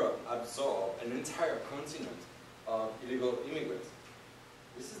can Europe absorb an entire continent of illegal immigrants?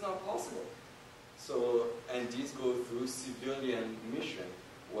 This is not possible. So, and these go through civilian mission,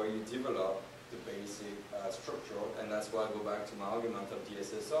 where you develop the basic structure, and that's why I go back to my argument of the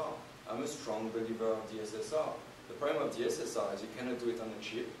SSR. I'm a strong believer of the SSR. The problem of the SSR is you cannot do it on a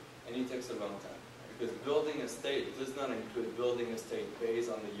chip, and it takes a long time. Because building a state does not include building a state based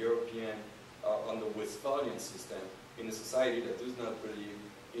on the European, on the Westphalian system, in a society that does not believe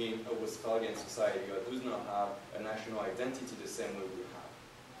in a Westphalian society or does not have a national identity the same way we have.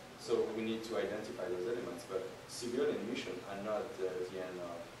 So we need to identify those elements, but civilian missions are not the end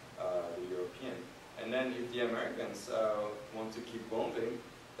of the European. And then if the Americans want to keep bombing,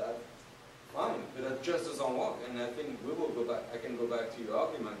 that's fine, but that just doesn't work. And I think we will go back, I can go back to your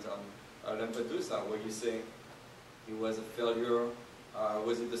argument on Lampedusa, where you say it was a failure,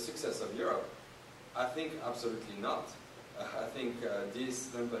 was it the success of Europe? I think absolutely not. I think this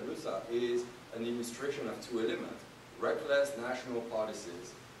Lampedusa is an illustration of two elements. Reckless national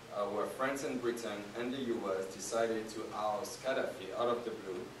policies, where France and Britain and the US decided to oust Gaddafi out of the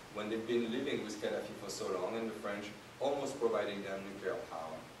blue when they've been living with Gaddafi for so long, and the French almost providing them nuclear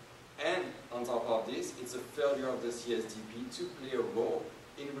power. And on top of this, it's a failure of the CSDP to play a role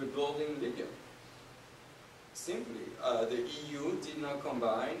in rebuilding Libya. Simply, the EU did not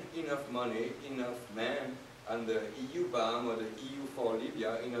combine enough money, enough men, and the EU BAM or the EU for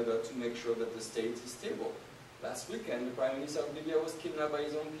Libya in order to make sure that the state is stable. Last weekend, the Prime Minister of Libya was kidnapped by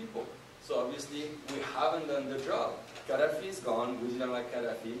his own people. So obviously, we haven't done the job. Gaddafi is gone, we didn't like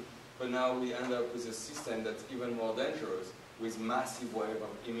Gaddafi, but now we end up with a system that's even more dangerous, with massive wave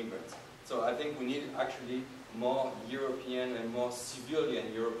of immigrants. So I think we need actually more European and more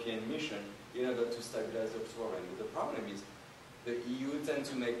civilian European mission in order to stabilize the terrain. But the problem is the EU tend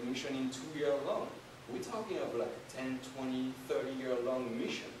to make mission in 2 year long. We're talking of like 10, 20, 30-year long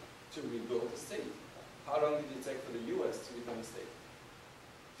mission to rebuild the state. How long did it take for the US to become a state?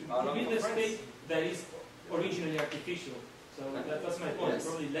 To build a state that is originally artificial. So that's my point. Yes.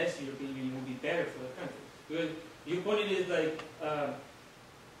 Probably less European Union would be better for the country. Because your point is like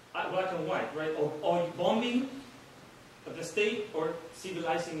black and white, right? Or bombing of the state or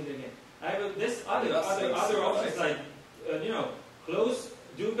civilizing it again. There's other options like,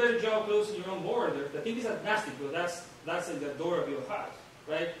 do a better job closing your own border. The thing is agnostic, because that's at the door of your house,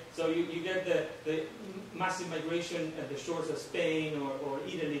 right? So you get the massive migration at the shores of Spain or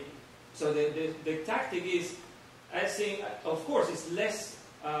Italy. So the tactic is, I think, of course, it's less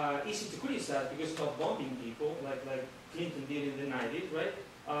easy to criticize because it's not bombing people like Clinton did in the 90s, right?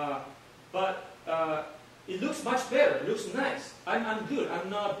 But it looks much better. It looks nice. I'm good. I'm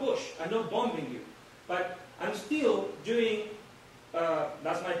not Bush. I'm not bombing you. But I'm still doing,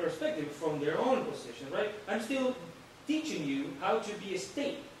 that's my perspective from their own position, right? I'm still teaching you how to be a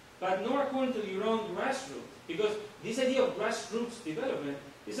state, but not according to your own grassroots. Because this idea of grassroots development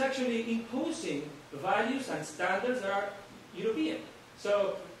is actually imposing values and standards that are European.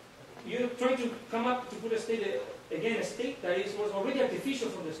 So you're trying to come up to put a state, again, a state that was already artificial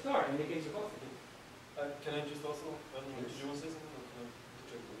from the start in the case of Africa. Can I just also, did you want to say something?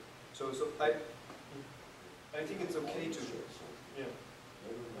 So I think it's okay to, yeah.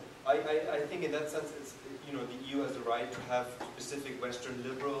 I think in that sense, it's, the EU has the right to have specific Western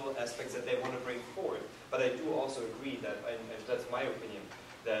liberal aspects that they want to bring forward. But I do also agree that, and that's my opinion,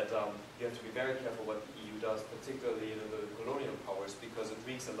 that you have to be very careful what the EU does, particularly the colonial powers, because it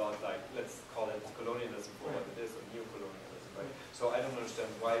reeks a lot like, let's call it colonialism for what it is, or neo-colonialism, right? So I don't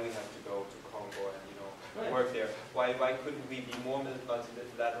understand why we have to go to Congo and, work there. Why couldn't we be more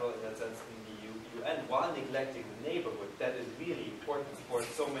multilateral in that sense in the UN while neglecting the neighborhood? That is really important for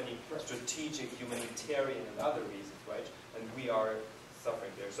so many strategic, humanitarian, and other reasons, right? And we are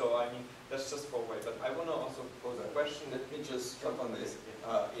suffering there. So I mean, that's just for way. But I want to also pose a question. Let me just jump on this.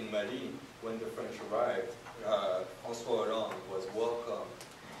 In Mali, when the French arrived, François Hollande was welcomed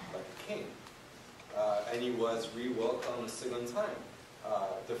like a king, and he was re-welcomed a second time.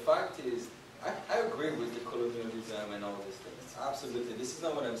 The fact is, I agree with the colonialism and all these things. Absolutely. This is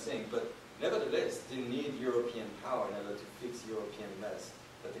not what I'm saying. But nevertheless, they need European power in order to fix European mess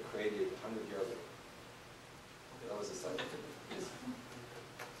that they created 100 years ago. That was a subject. Yes.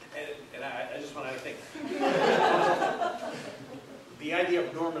 And I just want to think. The idea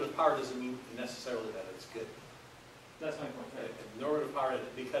of normative power doesn't mean necessarily that it's good. That's my point. Right? Normative power,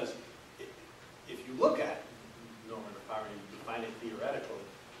 because if you look at normative power and you define it theoretically,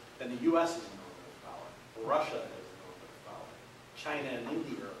 then the U.S. is a normative power, Russia is a normative power, China and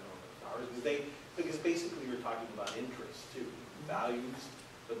India are normative powers, because basically you're talking about interests too, values,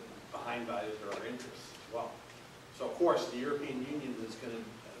 but behind values there are interests as well. So of course the European Union is going to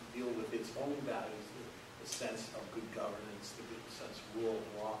deal with its own values, the sense of good governance, the good sense of rule of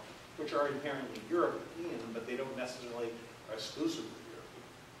law, which are inherently European, but they don't necessarily are exclusively European.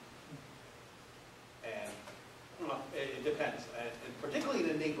 And it depends, and particularly in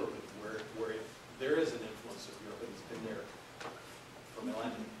a neighborhood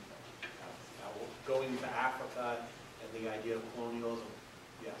blended. Now, going to Africa and the idea of colonialism,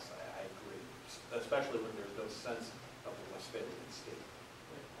 yes, I agree, especially when there's no sense of the Westphalian state.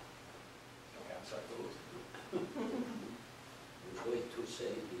 Okay, I'm sorry. The way to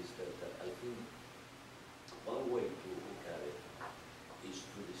say is that I think one way to look at it is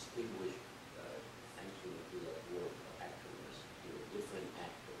to distinguish, actually to that word, actors, different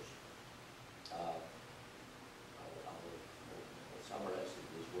actors. I'll summarize it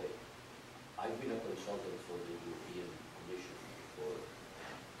this way. I've been a consultant for the European Commission for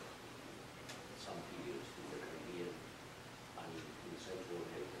some periods in the Caribbean and in Central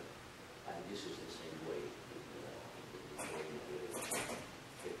America, and this is the same way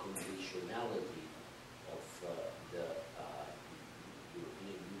the conditionality of the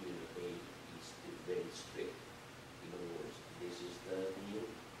European Union aid is very strict. In other words, this is the deal,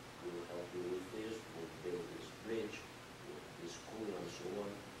 we'll help you with this, we'll build this bridge, this school and so on,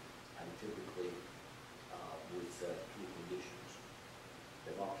 and typically with two conditions: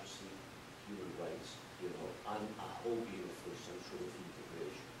 democracy, human rights, and a hope for some sort of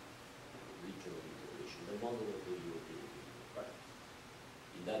integration, regional integration, the model of the European Union. Right.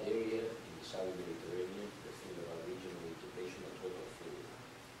 In that area, in the Southern Mediterranean, the thing about regional integration, a total failure.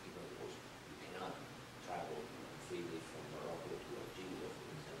 In other words, you cannot travel freely from Morocco to Algeria,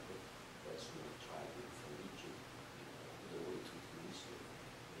 for example. That's not traveling from Egypt, the way to Tunisia.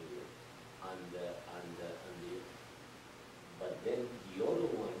 But then the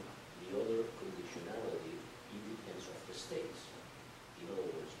other one, the other conditionality, it depends on the states. In other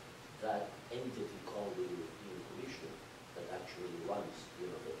words, that entity called the European Commission that actually runs, the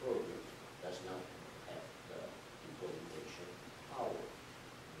program, does not have the implementation power.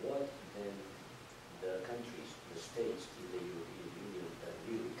 What then the countries, the states in the European Union that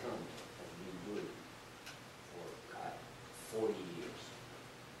really count have been doing for 40 years,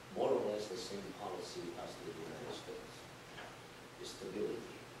 more or less the same policy as the United States. The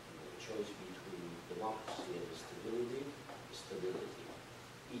stability, the choice between democracy and stability.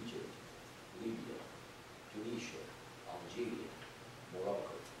 Egypt, Libya, Tunisia, Algeria,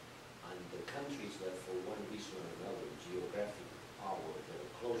 Morocco, and the countries that for one reason or another, geographic power, that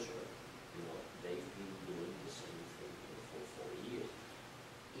are closer, they've been doing the same thing for 40 years.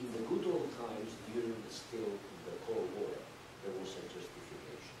 In the good old times, during the Cold War, there was a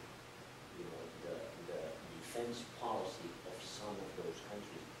justification. The defense policy of some of those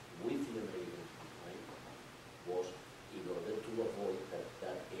countries with the Americans behind was in order to avoid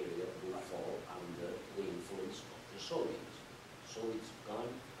that area would fall under the influence of the Soviets. So it's gone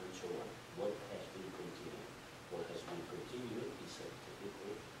and so on. What has been continued? What has been continued is a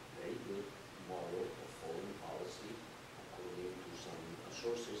typical, very good model of foreign policy according to some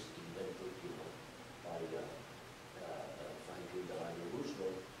sources invented by Franklin Delano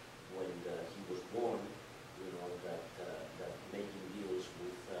Roosevelt when he was born, that making deals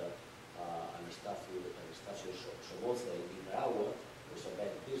with Anastasio Somoza in Nicaragua was a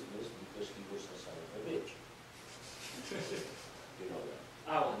bad business because he was a son of a bitch. You know that.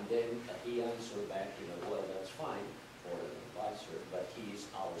 Oh. And then he answered back, well, that's fine for an advisor, but he is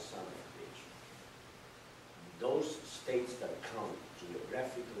our son of a bitch. Those states that count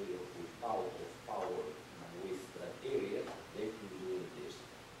geographically or with power with that area, they've been doing this.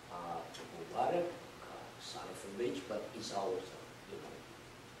 Mubarak, son of a bitch, but is our son.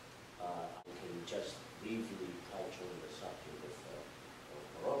 I can just briefly touch on the subject of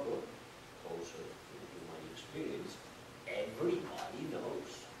Morocco, also in my experience. Everybody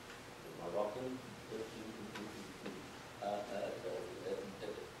knows the Moroccan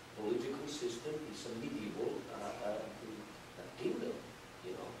political system is a medieval kingdom,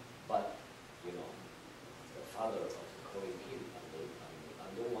 but the father of the Korean king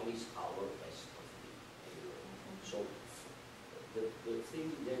and the one is our best of the. So the thing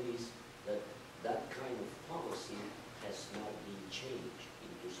then is that kind of policy has not been changed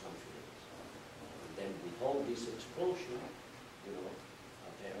into something else. And then with all this explosion,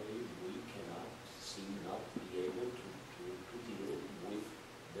 apparently we cannot seem not be able to deal with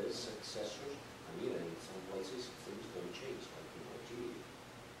the successors. In some places things don't change, like in Algeria.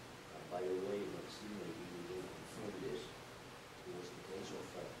 By the way, Maxime, maybe you will confirm this. It was the case of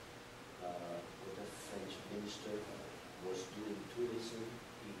what a French minister was doing tourism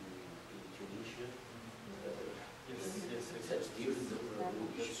in Tunisia. Yes. That's during the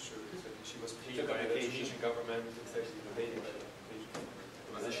revolution. That's true. She was paid by the Tunisian government. It's actually the baby.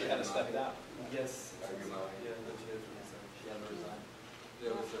 She had to step down. Yes. Yeah, but she had to resign. She had to resign.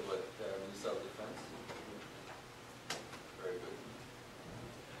 There was Minister of Defense. Very good.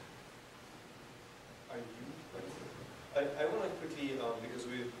 Are you? I want to quickly, because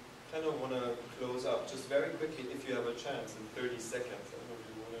we kind of want to close up, just very quickly, if you have a chance, in 30 seconds, I don't know if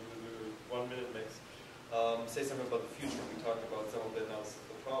you want to do 1 minute max, say something about the future. We talked about some of the analysis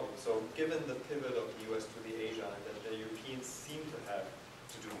of the problem. So given the pivot of the US to the Asia, and that the Europeans seem to have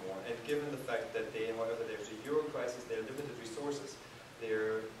to do more, and given the fact that they, however, there's a Euro crisis, they have limited resources,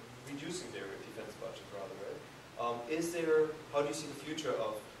 they're reducing their defense budget rather, right? How do you see the future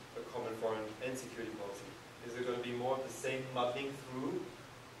of a common foreign and security policy? Is there going to be more of the same muddling through,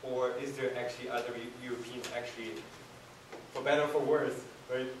 or is there actually other Europeans actually, for better or for worse,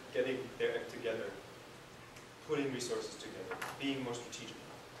 right, getting their act together, putting resources together, being more strategic?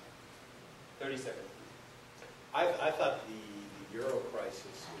 30 seconds. I thought the Euro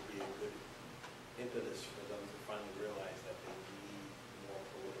crisis would be a good impetus for them to finally realize that they need more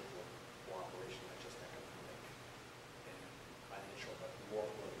political cooperation, not just economic and financial, but more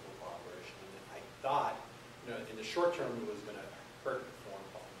political cooperation. And I thought, in the short term, it was going to hurt foreign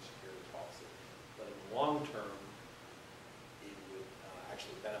policy, security policy, but in the long term, it would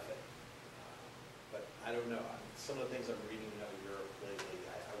actually benefit. But I don't know. Some of the things I'm reading out of Europe lately,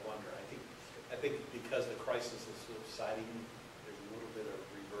 I wonder. I think because the crisis is subsiding, there's a little bit of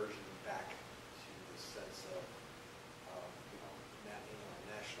reversion back to this sense of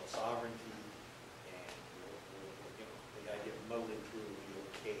national sovereignty and the idea of muddling through will be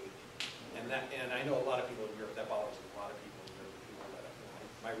okay. And I know a lot of people in Europe, that bothers a lot of people in Europe. People that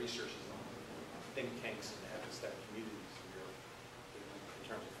my research is on think tanks and epistemic communities in Europe in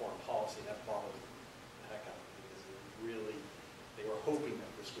terms of foreign policy. That bothers the heck out of me because they were hoping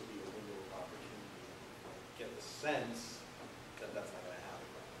that this would be a window of opportunity. And get the sense that that's not going to happen.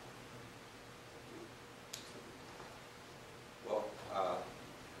 Well,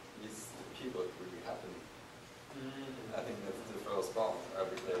 this pivot really happened. I think that's the first part,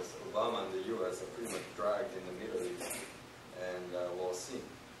 because Obama and the US are pretty much dragged in the Middle East, and we'll see.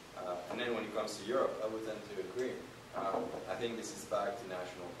 And then when it comes to Europe, I would tend to agree. I think this is back to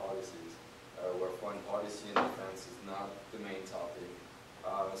national policies, where foreign policy and defense is not the main topic.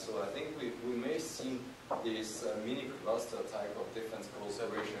 So I think we may see this mini cluster type of defense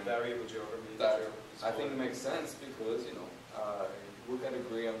cooperation. Variable geography. That I think makes sense because, we can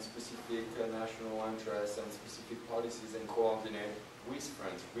agree on specific national interests and specific policies and coordinate with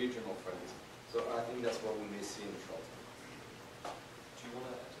friends, regional friends. So I think that's what we may see in the short term. Do you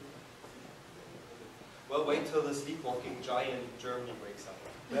want to add to that? Well, wait till the sleepwalking giant Germany wakes up.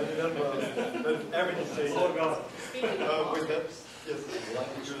 Then everything stays. Oh God. With that, yes.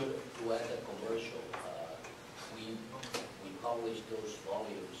 To add a commercial, we published those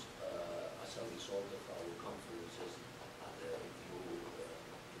volumes as a result of our conferences and the people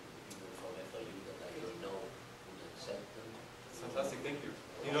from FIU that I don't know would accept them. Fantastic, thank you.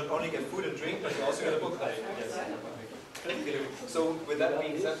 You not only get food and drink, but you also get a book. Yes. So with that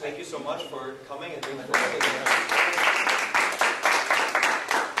being said, thank you so much for coming and thank you for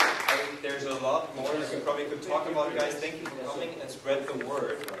there's a lot more that we probably could talk about, guys. Thank you for coming and spread the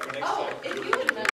word. For next time. If you would